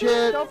 Smash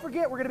it. Don't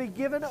forget, we're going to be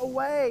giving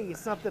away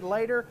something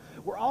later.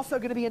 We're also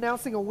going to be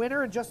announcing a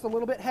winner in just a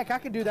little bit. Heck, I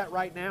can do that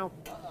right now.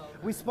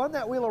 We spun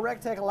that wheel of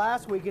recteq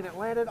last week, and it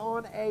landed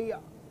on a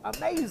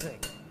amazing,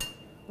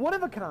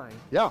 one-of-a-kind,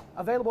 Yeah.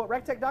 available at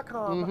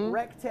recteq.com,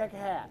 recteq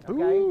hat.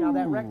 Okay, now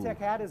that Ooh. recteq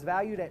hat is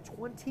valued at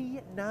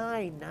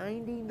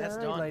 $29.99, That's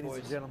done, ladies boys.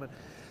 and gentlemen.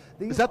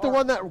 Is that the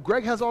one that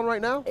Greg has on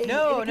right now?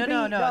 No.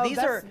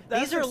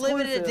 These are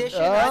limited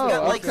edition. I've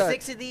got like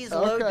 6 of these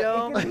low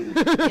dome.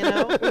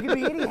 It can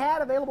be any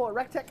hat available at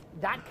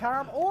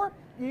recteq.com, or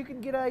you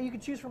can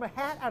choose from a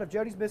hat out of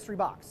Jody's mystery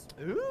box.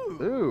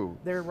 Ooh.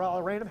 They're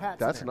random hats.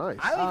 That's nice.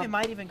 I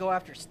might even go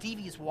after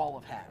Stevie's wall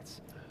of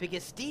hats,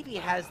 because Stevie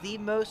has the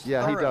most he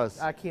does.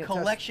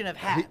 collection of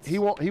hats. He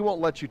won't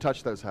let you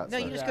touch those hats. No,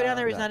 you just go down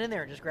there. He's not in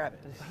there and just grab it.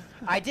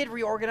 I did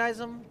reorganize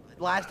them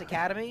last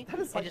Academy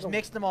and just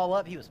mixed them all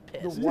up. He was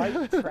pissed. The white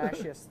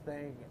trashiest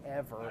thing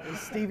ever is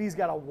Stevie's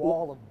got a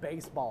wall of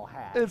baseball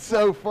hats. It's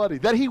so funny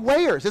that he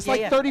wears. It's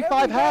like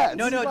 35 hats.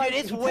 No, dude,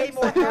 it's way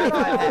more than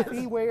 35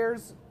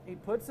 hats. He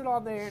puts it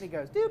on there and he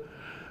goes, dude.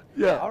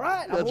 Yeah, all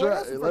right. That's I'm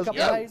right. this for a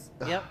couple days.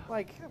 Yep.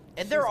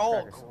 And they're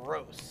all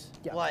gross.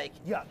 Yuck. Like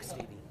yuck,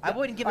 Stevie. I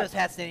wouldn't give those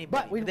hats to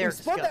anybody. But we they're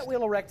spun that disgusting.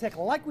 wheel of recteq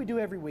like we do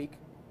every week,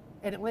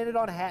 and it landed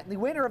on a hat. And the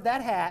winner of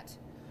that hat,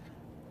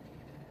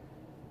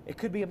 it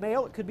could be a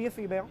male, it could be a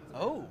female.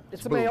 Oh.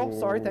 It's a male.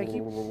 Sorry, thank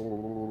you.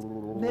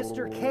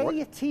 Mr.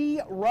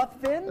 K.T.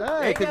 Ruthven.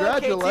 Hey,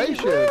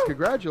 congratulations.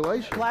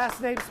 Congratulations.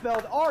 Last name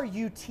spelled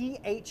Ruthven.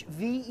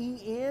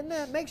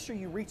 Make sure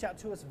you reach out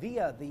to us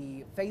via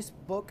the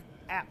Facebook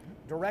app.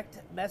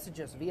 Direct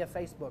messages via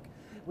Facebook.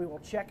 We will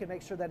check and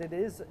make sure that it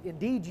is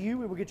indeed you.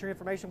 We will get your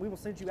information. We will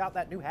send you out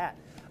that new hat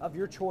of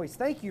your choice.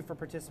 Thank you for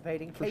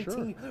participating,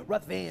 KT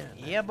Ruthven.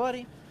 Yeah,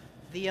 buddy.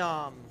 The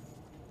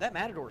that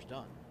Matador's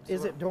done. So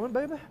Is it doing,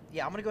 baby?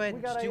 Yeah, I'm gonna go ahead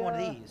and just do one of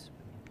these.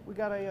 We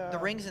got a the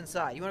ring's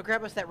inside. You want to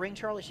grab us that ring,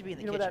 Charlie? Should be in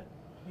the kitchen.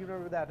 You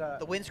remember that?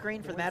 The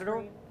windscreen for the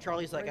Matador?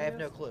 Charlie's like, I have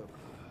no clue.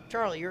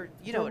 Charlie,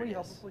 you know what it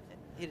is.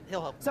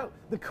 He'll help. So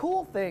the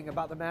cool thing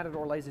about the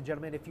Matador, ladies and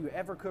gentlemen, if you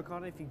ever cook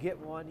on it, if you get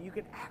one, you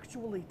can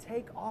actually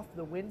take off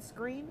the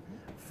windscreen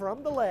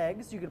from the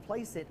legs. You can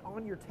place it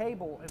on your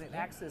table, and it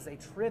acts as a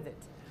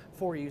trivet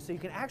for you, so you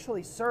can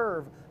actually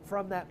serve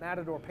from that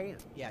Matador pan.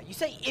 Yeah, you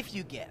say if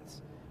you get.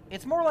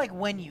 It's more like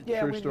when you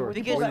get. True story.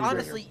 Because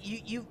honestly,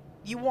 you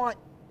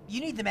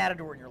need the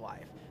Matador in your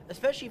life,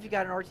 especially if you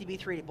got an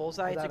RTB3 at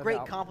Bullseye. It's a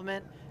great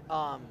compliment.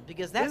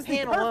 Because that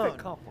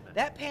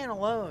pan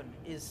alone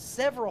is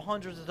several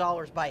hundreds of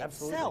dollars by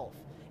itself,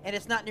 and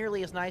it's not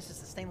nearly as nice as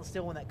the stainless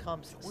steel one that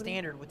comes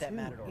standard with that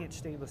Matador. 22-inch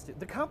stainless steel.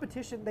 The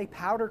competition, they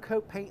powder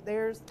coat paint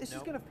theirs. It's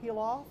just going to peel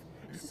off.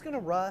 It's just going to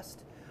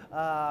rust.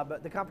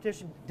 But the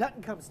competition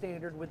doesn't come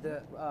standard with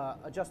the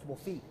adjustable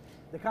feet.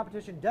 The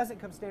competition doesn't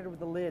come standard with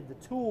the lid, the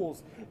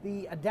tools,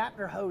 the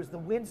adapter hose, the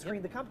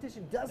windscreen. The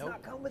competition does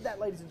not come with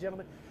that, ladies and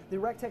gentlemen. The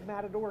recteq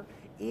Matador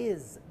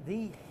is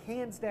the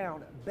hands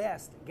down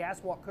best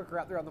gas wok cooker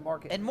out there on the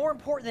market. And more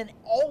important than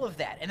all of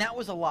that, and that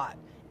was a lot,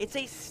 it's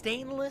a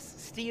stainless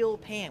steel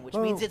pan, which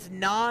means it's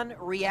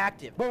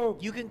non-reactive.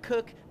 You can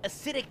cook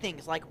acidic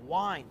things like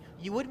wine.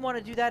 You wouldn't want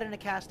to do that in a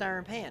cast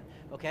iron pan,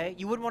 okay?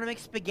 You wouldn't want to make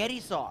spaghetti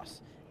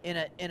sauce in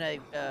a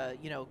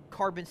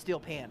carbon steel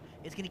pan.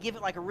 It's going to give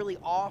it like a really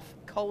off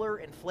color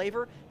and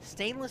flavor.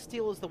 Stainless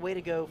steel is the way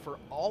to go for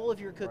all of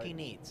your cooking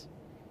needs.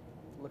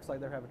 Looks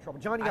like they're having trouble.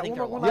 John, you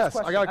got one Yes,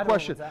 last question. I got a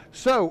question.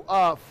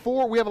 So,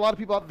 we have a lot of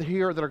people out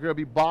here that are going to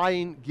be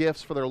buying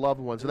gifts for their loved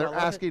ones, and they're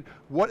asking,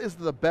 what is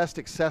the best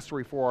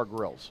accessory for our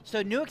grills?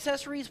 So, new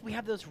accessories, we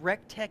have those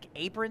recteq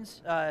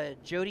aprons.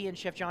 Jody and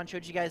Chef John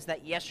showed you guys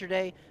that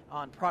yesterday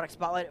on Product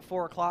Spotlight at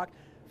 4 o'clock.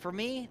 For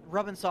me,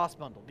 rub and sauce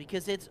bundle,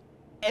 because it's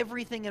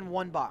everything in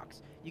one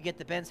box. You get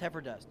the Ben's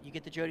Heifer Dust. You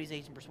get the Jody's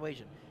Asian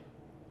Persuasion.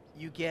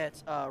 You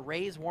get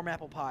Ray's Warm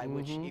Apple Pie,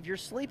 which if you're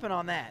sleeping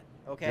on that,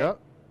 okay, I'm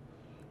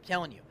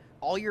telling you,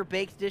 all your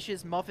baked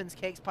dishes, muffins,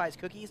 cakes, pies,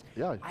 cookies,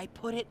 I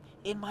put it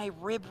in my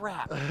rib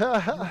wrap.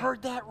 You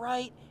heard that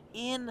right?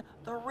 In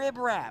the rib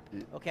wrap,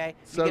 okay?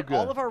 You get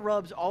all of our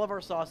rubs, all of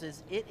our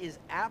sauces. It is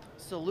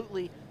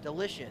absolutely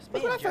delicious.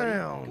 Look what I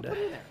found.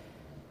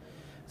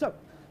 So,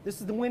 this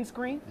is the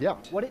windscreen. Yeah.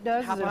 What it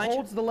does is it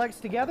holds the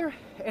legs together,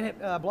 and it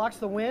blocks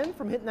the wind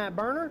from hitting that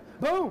burner.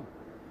 Boom!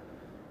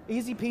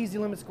 Easy peasy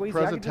lemon squeezy.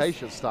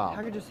 Presentation style.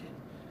 I could just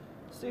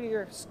sit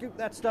here, scoop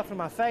that stuff in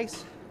my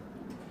face.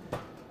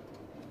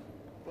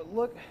 But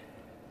look,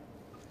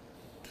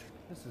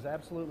 this is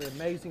absolutely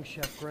amazing,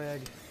 Chef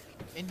Greg.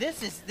 And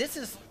this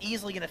is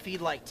easily going to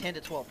feed like 10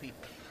 to 12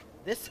 people.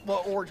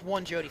 Or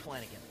one Jody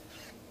Flanagan.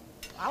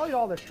 I'll eat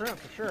all this shrimp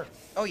for sure.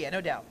 Oh yeah,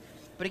 no doubt.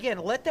 But again,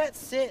 let that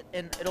sit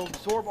and it'll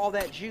absorb all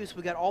that juice.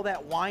 We got all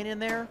that wine in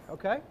there.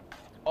 Okay.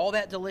 All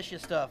that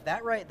delicious stuff.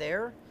 That right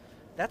there,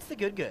 that's the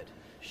good.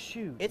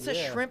 Shoot. It's a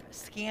shrimp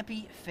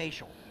scampi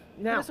facial.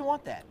 Now, who doesn't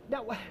want that?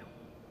 Now,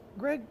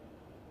 Greg,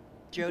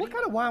 Jody? What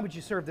kind of wine would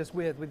you serve this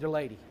with your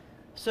lady?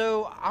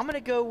 So I'm going to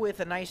go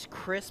with a nice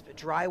crisp,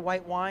 dry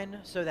white wine.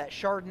 So that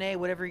Chardonnay,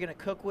 whatever you're going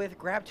to cook with,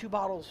 grab 2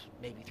 bottles,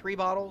 maybe 3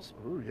 bottles,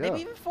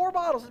 maybe even 4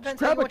 bottles. It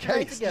depends how much you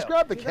like to go. Just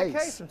grab the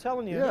case. I'm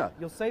telling you,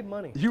 you'll save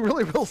money. You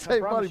really will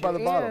save money by the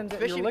bottle.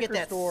 Especially if you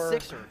get that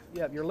sixer.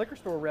 Yeah, your liquor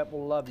store rep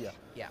will love you.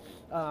 Yeah.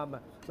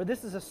 But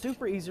this is a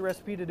super easy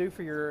recipe to do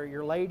for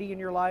your lady in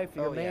your life,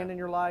 your man in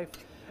your life.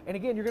 And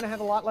again, you're going to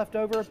have a lot left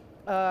over.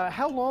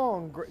 How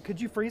long could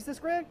you freeze this,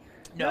 Greg?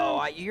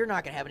 No, you're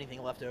not going to have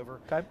anything left over.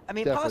 Okay. I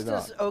mean, Definitely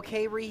pasta's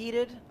okay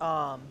reheated,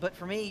 but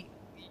for me,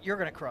 you're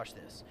going to crush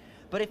this.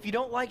 But if you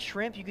don't like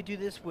shrimp, you could do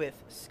this with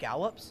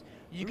scallops.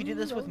 You could do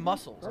this with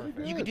mussels.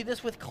 You could do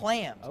this with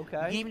clams. Okay.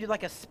 You can even do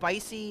like a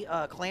spicy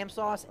clam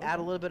sauce, add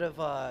a little bit of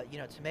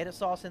tomato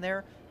sauce in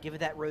there, give it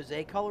that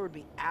rosé color. It would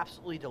be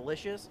absolutely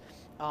delicious.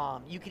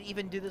 You could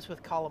even do this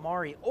with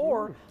calamari,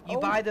 or you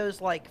buy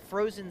those like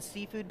frozen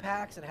seafood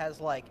packs. It has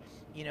like,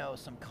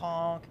 some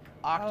conch,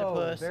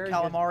 octopus,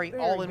 calamari,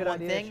 all in one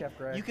thing.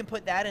 You can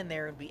put that in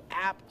there and be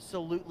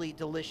absolutely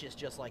delicious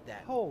just like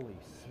that. Holy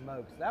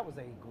smokes, that was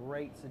a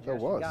great suggestion.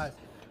 It was. Guys,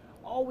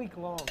 all week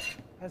long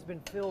has been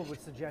filled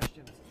with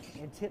suggestions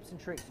and tips and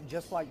tricks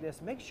just like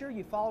this. Make sure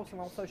you follow us on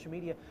all social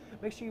media.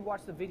 Make sure you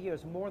watch the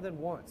videos more than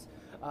once.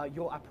 I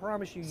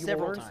promise you, will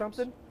learn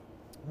something.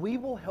 We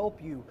will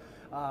help you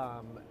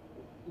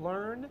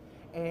learn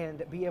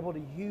and be able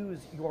to use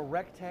your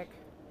recteq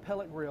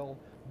pellet grill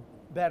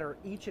better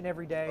each and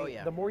every day. Oh,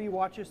 yeah. The more you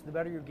watch us, the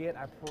better you get.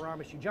 I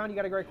promise you. John, you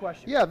got a great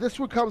question. Yeah, this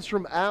one comes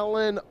from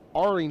Alan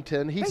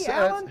Arrington.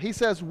 Alan. He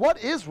says,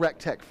 what is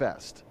recteq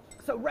Fest?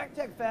 So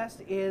recteq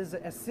Fest is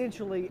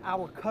essentially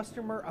our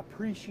customer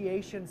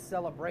appreciation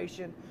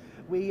celebration.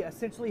 We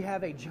essentially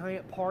have a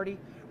giant party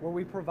where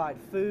we provide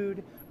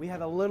food. We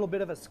have a little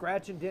bit of a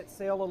scratch and dent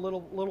sale, a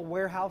little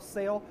warehouse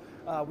sale.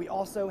 We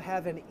also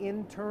have an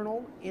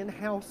internal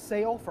in-house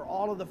sale for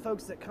all of the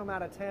folks that come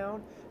out of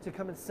town to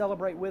come and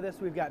celebrate with us.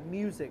 We've got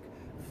music,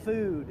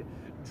 food,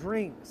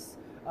 drinks,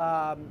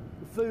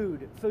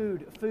 food,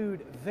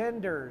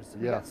 vendors.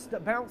 We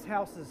got bounce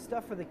houses,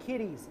 stuff for the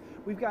kiddies.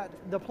 We've got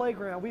the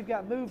playground. We've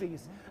got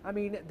movies. I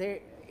mean,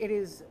 it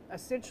is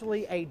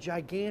essentially a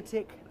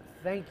gigantic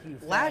thank you.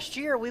 Last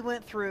year we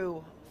went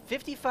through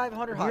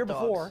 5,500 hot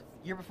dogs.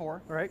 Year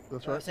before. Right.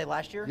 That's right. Say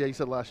last year? Yeah, you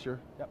said last year.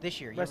 Yep. This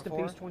year. Rest in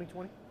year peace, before?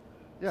 2020.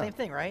 Yeah. Same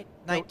thing, right?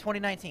 No.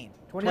 2019.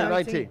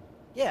 2019.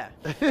 Yeah.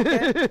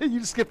 You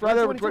just skipped right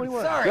over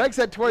 2021. Sorry. Greg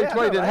said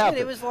 2020 didn't happen.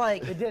 It was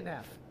like It didn't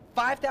happen.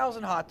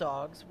 5,000 hot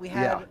dogs. We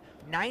had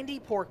 90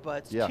 pork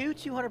butts, two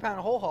 200-pound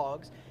whole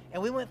hogs,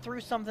 and we went through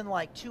something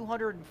like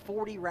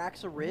 240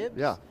 racks of ribs.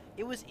 Yeah.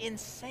 It was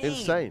insane.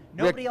 Insane.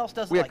 Nobody else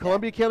does it We like had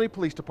Columbia County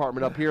Police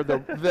Department up here.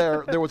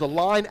 There was a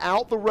line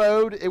out the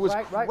road. It was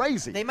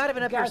crazy. They might have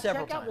been up here Guys,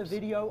 several check out times. the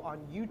video on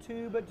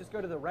YouTube. Just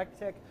go to the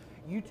recteq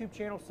YouTube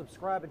channel,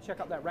 subscribe, and check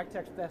out that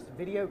recteq Fest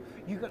video.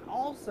 You can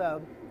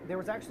also, there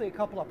was actually a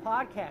couple of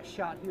podcasts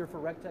shot here for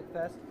recteq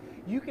Fest.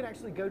 You can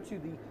actually go to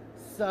the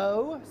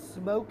So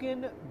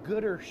Smokin'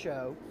 Gooder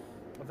Show,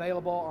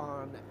 available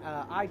on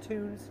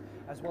iTunes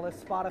as well as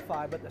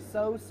Spotify. But the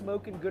So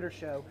Smokin' Gooder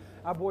Show,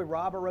 our boy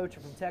Rob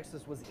Arocha from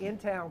Texas was in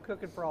town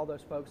cooking for all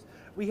those folks.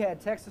 We had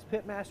Texas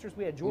pitmasters,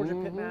 we had Georgia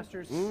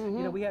pitmasters.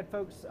 We had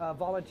folks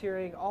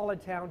volunteering all in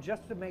town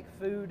just to make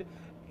food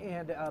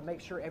and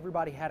make sure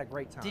everybody had a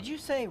great time. Did you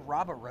say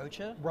Rob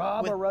Arocha?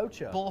 Rob With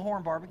Arocha.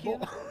 Bullhorn Barbecue?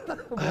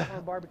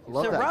 Bullhorn Barbecue.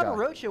 Love So that Rob guy.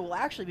 Arocha will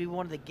actually be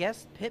one of the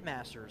guest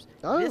pitmasters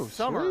Oh, this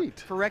summer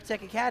sweet. for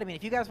recteq Academy. And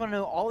if you guys want to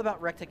know all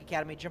about recteq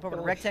Academy, jump over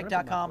to Got a little shrimp in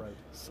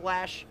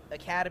my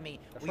recteq.com/academy.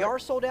 We right. are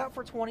sold out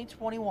for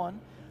 2021,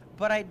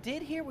 but I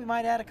did hear we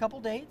might add a couple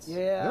dates.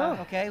 Yeah.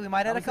 Okay, we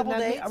might add a couple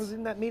dates. I was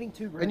in that meeting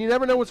too, Greg. And you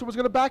never know when someone's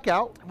going to back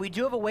out. We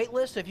do have a wait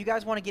list, so if you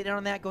guys want to get in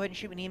on that, go ahead and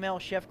shoot me an email,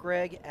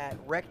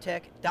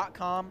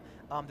 chefgreg@recteq.com.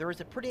 There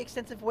is a pretty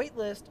extensive wait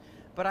list,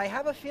 but I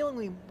have a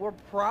feeling we're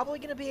probably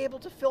going to be able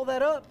to fill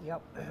that up.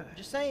 Yep.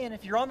 Just saying,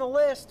 if you're on the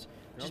list,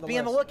 just on the be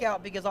on the list.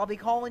 lookout because I'll be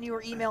calling you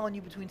or emailing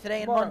you between today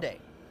and Tomorrow. Monday.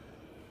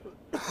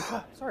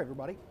 Sorry,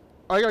 everybody.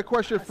 I got a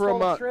question I stole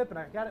from. a strip and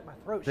I got it in my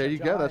throat. There shut you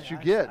your go. eye. That's what you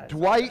I- get. I-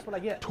 Dwight That's what I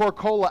get.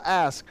 Torcola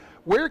asks,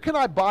 where can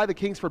I buy the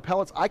Kingsford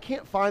pellets? I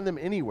can't find them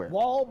anywhere.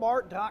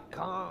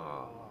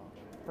 Walmart.com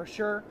for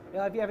sure.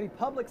 If you have any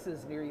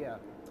Publixes near you,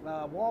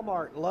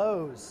 Walmart,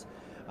 Lowe's,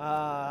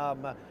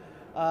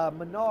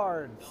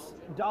 Menards,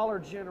 Dollar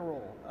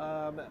General,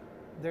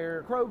 there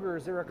are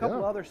Kroger's, there are a couple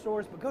Yeah. other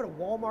stores, but go to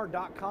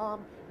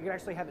walmart.com. You can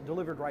actually have it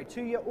delivered right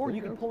to you, or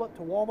you can pull up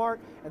to Walmart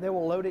and they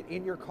will load it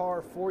in your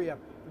car for you.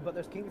 But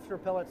those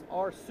Kingsford pellets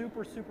are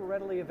super, super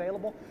readily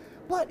available.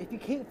 But if you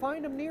can't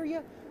find them near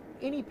you,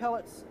 any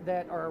pellets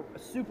that are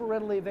super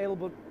readily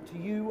available to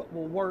you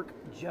will work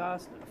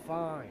just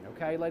fine,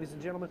 okay, ladies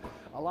and gentlemen?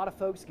 A lot of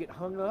folks get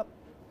hung up,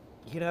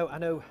 I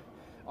know,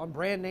 on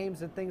brand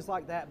names and things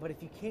like that, but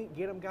if you can't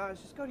get them, guys,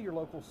 just go to your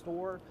local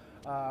store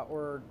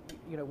or,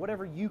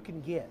 whatever you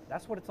can get.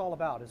 That's what it's all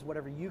about, is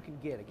whatever you can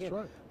get. Again,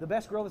 That's right. the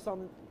best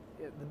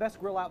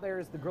grill out there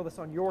is the grill that's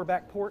on your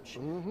back porch,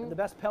 and the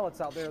best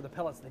pellets out there are the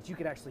pellets that you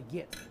can actually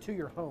get to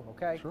your home,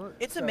 okay? That's right.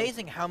 It's So-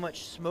 amazing how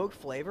much smoke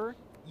flavor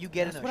you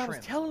get That's in what a I was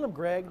shrimp. telling them,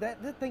 Greg.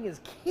 That thing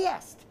is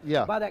kissed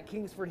Yeah. by that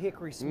Kingsford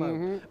hickory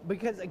smoke.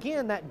 Because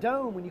again, that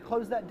dome, when you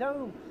close that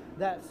dome,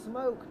 that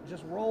smoke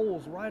just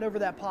rolls right over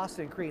that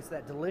pasta and creates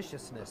that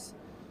deliciousness.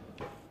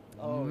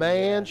 Oh,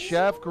 Man, yes.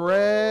 Chef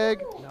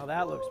Greg, Now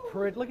that looks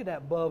pretty. Look at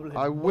that bubbling.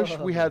 I wish we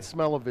bubbly. had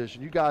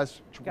smell-o-vision. You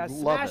guys, Guys,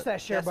 love smash it.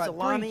 that share Got button.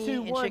 salami 3,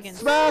 2, and 1. chicken.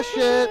 Smash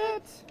it.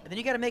 And then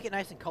you got to make it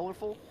nice and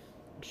colorful.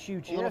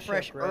 Shoot, A little yeah,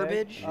 fresh Chef Greg.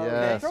 herbage.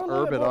 Yes, Throw a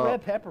little herb bit it more up.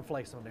 red pepper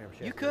flakes on there,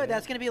 Chef You Greg. could.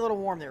 That's going to be a little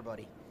warm there,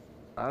 buddy.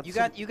 That's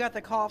You got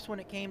the coughs when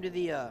it came to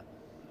the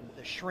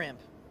shrimp.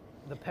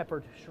 the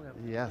peppered shrimp.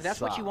 yes.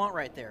 That's what you want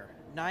right there.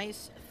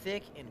 Nice,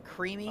 thick, and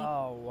creamy.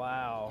 Oh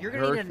wow. You're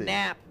going to need girthy. a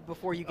nap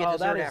before you get Oh,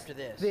 dessert that is after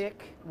this.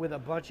 thick with a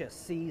bunch of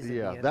C's. at the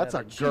Yeah, end that's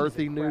of a it. Cheese and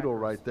girthy noodle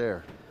crackers. right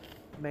there.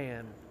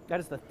 Man, that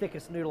is the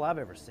thickest noodle I've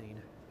ever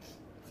seen.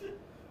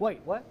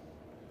 Wait, what?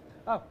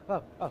 Oh.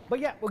 But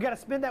yeah, we got to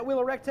spin that wheel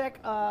of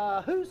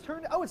recteq. Whose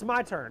turn? Oh, it's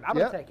my turn. I'm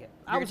Yep. gonna take it.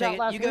 You're I was gonna out take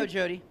last it. You go, week.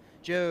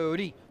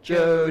 Jody.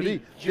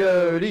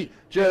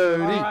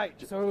 Jody. All right,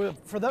 so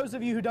for those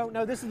of you who don't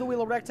know, this is the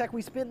Wheel of Recteq.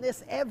 We spin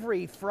this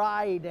every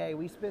Friday.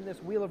 We spin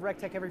this Wheel of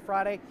Recteq every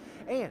Friday,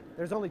 and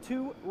there's only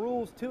 2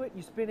 rules to it.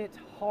 You spin it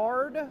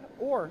hard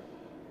or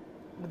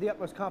with the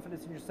utmost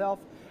confidence in yourself,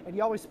 and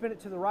you always spin it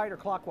to the right or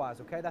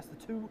clockwise, okay? That's the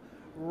 2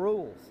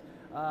 rules.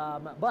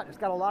 But it's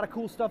got a lot of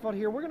cool stuff on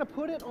here. We're going to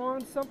put it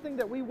on something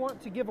that we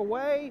want to give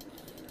away.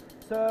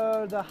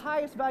 So the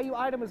highest value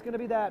item is going to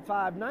be that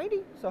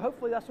 $5.90. So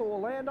hopefully that's what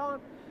we'll land on.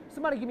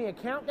 Somebody give me a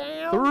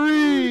countdown.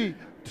 3,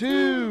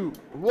 2,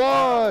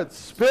 1,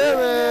 spin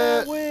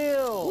it.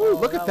 Wheel. Ooh,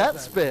 look at was that a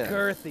spin.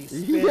 Girthy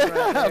spin Yeah,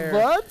 right there.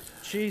 bud.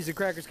 Cheese and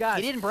crackers. Guys,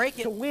 He didn't break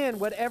it. To win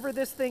whatever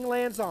this thing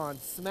lands on,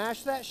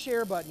 smash that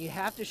share button. You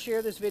have to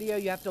share this video.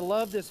 You have to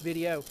love this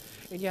video.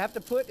 And you have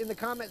to put in the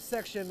comment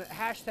section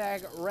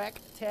hashtag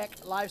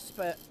recteq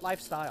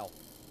lifestyle.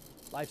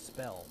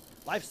 Lifestyle.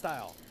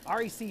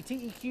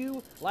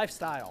 RECTEQ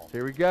lifestyle.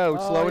 Here we go.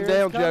 Oh, Slowing here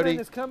down, it's coming. Jody.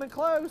 It's coming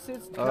close.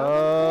 It's coming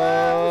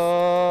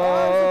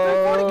Oh.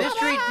 close.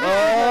 Mystery.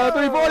 Oh,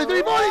 340,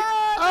 340.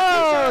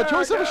 Oh,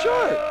 choice of a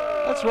shirt.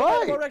 That's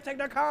right.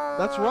 Recteq.com.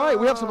 That's right.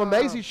 We have some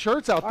amazing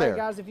shirts out All right, there.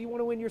 guys, if you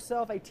want to win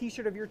yourself a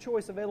t-shirt of your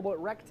choice available at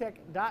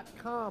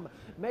recteq.com,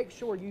 make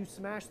sure you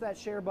smash that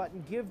share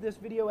button, give this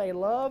video a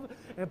love,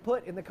 and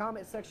put in the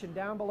comment section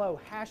down below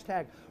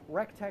hashtag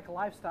recteq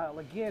lifestyle.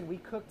 Again, we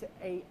cooked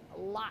a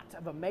lot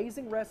of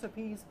amazing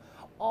recipes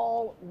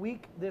all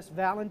week this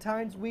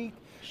Valentine's week.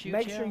 Shoot,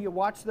 Make yeah. sure you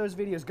watch those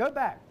videos. Go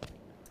back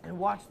and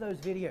watch those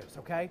videos,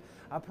 okay?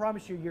 I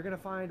promise you, you're going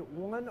to find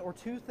 1 or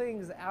 2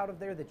 things out of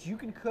there that you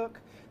can cook,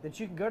 that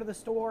you can go to the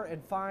store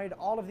and find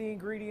all of the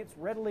ingredients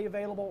readily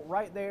available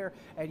right there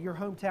at your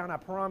hometown. I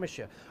promise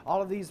you.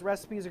 All of these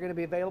recipes are going to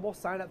be available.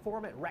 Sign up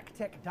for them at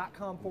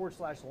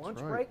recteq.com/lunch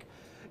right. break.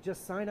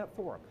 Just sign up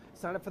for them.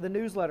 Sign up for the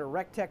newsletter,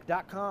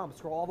 recteq.com.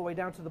 Scroll all the way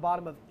down to the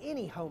bottom of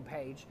any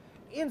homepage.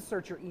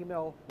 Insert your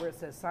email where it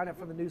says sign up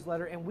for the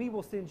newsletter, and we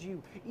will send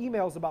you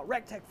emails about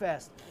RecTech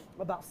Fest,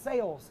 about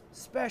sales,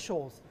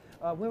 specials,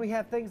 when we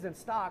have things in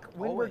stock,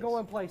 when we're Always.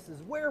 going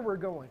places, where we're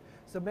going.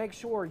 So make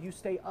sure you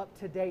stay up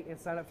to date and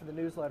sign up for the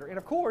newsletter. And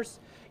of course,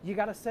 you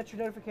got to set your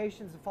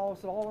notifications and follow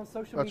us all on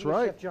social That's media,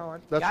 right. Chef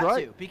John. That's Got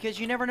right. to, because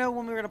you never know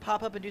when we're going to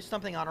pop up and do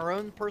something on our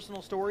own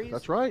personal stories.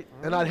 That's right.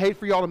 And I'd hate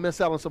for y'all to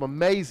miss out on some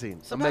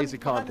amazing, Sometimes amazing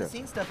behind the content.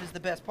 scenes stuff is the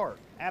best part.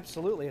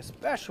 Absolutely,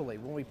 especially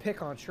when we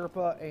pick on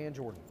Sherpa and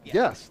Jordan. Yeah.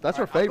 Yes, that's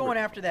All our right, I'm favorite. going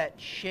after that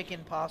chicken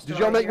pasta. Did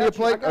y'all right make me here. a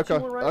plate? I got you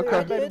Okay, one right okay.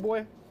 there, baby did.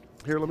 boy.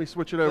 Here, let me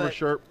switch it over, But-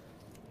 Sherp.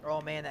 Oh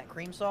man, that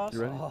cream sauce.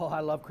 You ready? Oh, I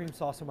love cream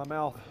sauce in my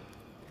mouth.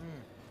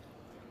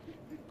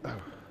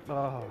 Oh.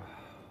 All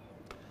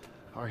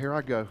right, here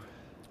I go.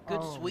 Good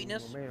Oh,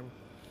 sweetness. Man,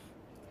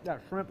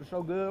 that shrimp is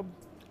so good.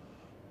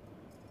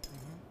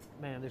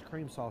 Man, this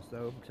cream sauce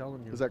though, I'm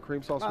telling you. Is that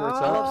cream sauce where it's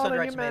I love at?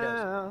 sun-dried in your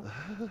tomatoes.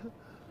 mouth.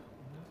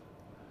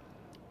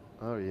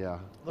 Oh, yeah.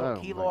 Little Oh,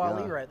 kilo my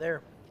Ali God. right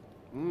there.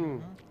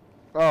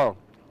 Oh.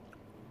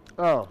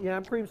 Oh. Yeah,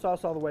 I'm cream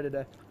sauce all the way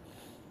today.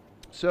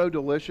 So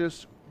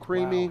delicious,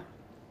 creamy. Wow.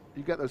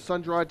 You got those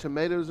sun-dried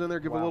tomatoes in there,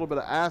 give a Wow. little bit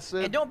of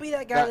acid. And don't be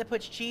that guy That- that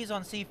puts cheese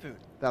on seafood.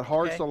 that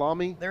hard okay?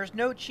 salami. There's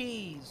no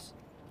cheese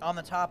on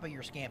the top of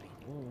your scampi.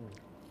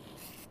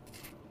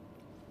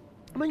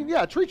 I mean,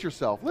 yeah, treat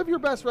yourself. Live your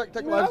best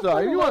rectangle Yeah,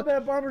 lifestyle. You want,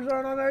 that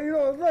Parmesan on there, you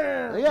know what I'm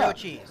saying? yeah. No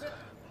cheese.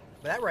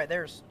 But that right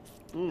there's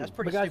that's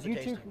pretty But guys, stupid you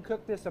tasty. too can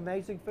cook this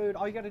amazing food.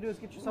 All you got to do is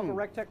get yourself a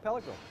RecTech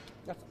pellet grill.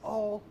 That's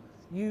all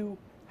you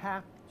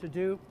have to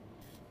do.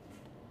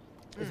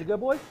 Is it good,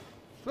 boy?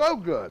 So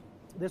good.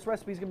 This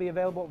recipe is going to be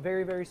available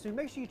very, very soon.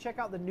 Make sure you check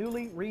out the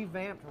newly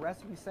revamped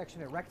recipe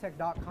section at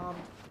recteq.com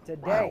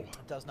today. Wow. It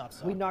does not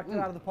suck. We knocked it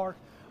out of the park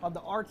on the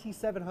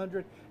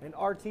RT-700 and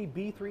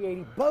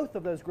RT-B380. Both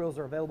of those grills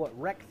are available at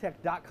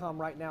recteq.com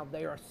right now.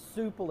 They are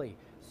superly.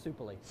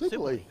 Simply.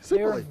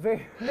 They are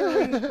Simply.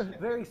 very,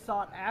 very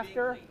sought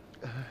after.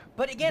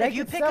 But again, They if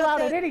you can pick sell up out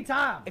that, at any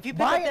time. if you pick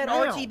Buy up it that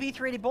now.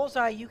 RT-B380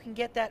 Bullseye, you can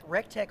get that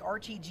RecTech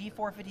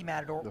RT-G450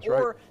 Matador That's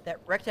or right.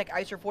 that RecTech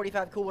Icer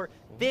 45 cooler,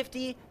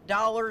 $50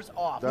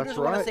 off. Who That's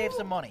doesn't want right. to save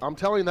some money? I'm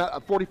telling you that a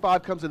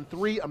 45 comes in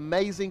 3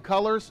 amazing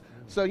colors.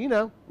 So, you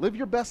know, live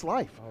your best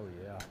life. Oh,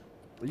 yeah. Are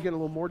you getting a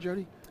little more,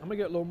 Jody? I'm going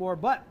to get a little more,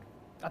 but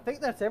I think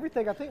that's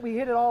everything. I think we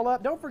hit it all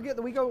up. Don't forget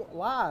that we go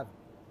live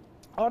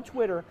on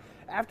Twitter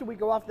after we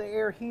go off the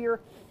air here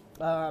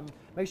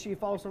Make sure you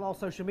follow us on all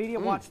social media.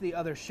 Watch the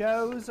other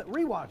shows.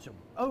 Rewatch them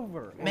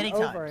over and Many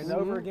over times. and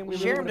over again. We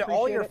Share really them to would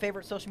all appreciate your it.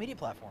 favorite social media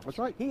platforms. That's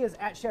right. He is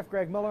at Chef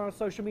Greg Muller on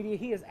social media.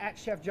 He is at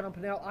Chef John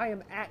Pinnell. I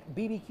am at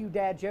BBQ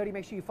Dad Jody.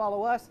 Make sure you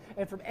follow us.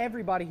 And from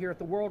everybody here at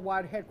the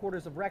worldwide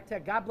headquarters of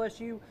recteq, God bless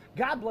you.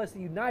 God bless the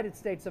United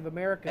States of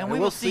America. And we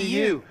will see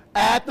you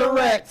at the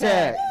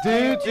recteq.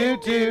 Do, do,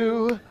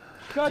 do.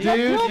 Do,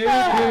 do,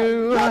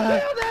 do.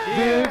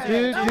 Do,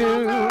 do,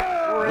 do.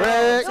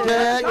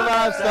 recteq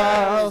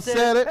lifestyle.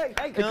 Set it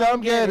and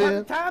come get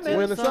it.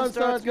 When the sun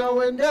starts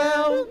going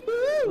down,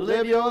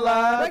 live your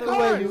life the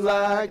way you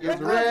like. It's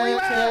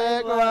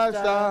recteq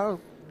lifestyle.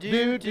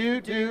 Do,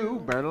 do, do.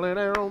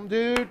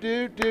 Do,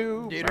 do,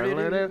 do.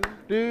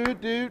 Do,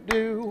 do,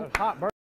 do. Hot burn.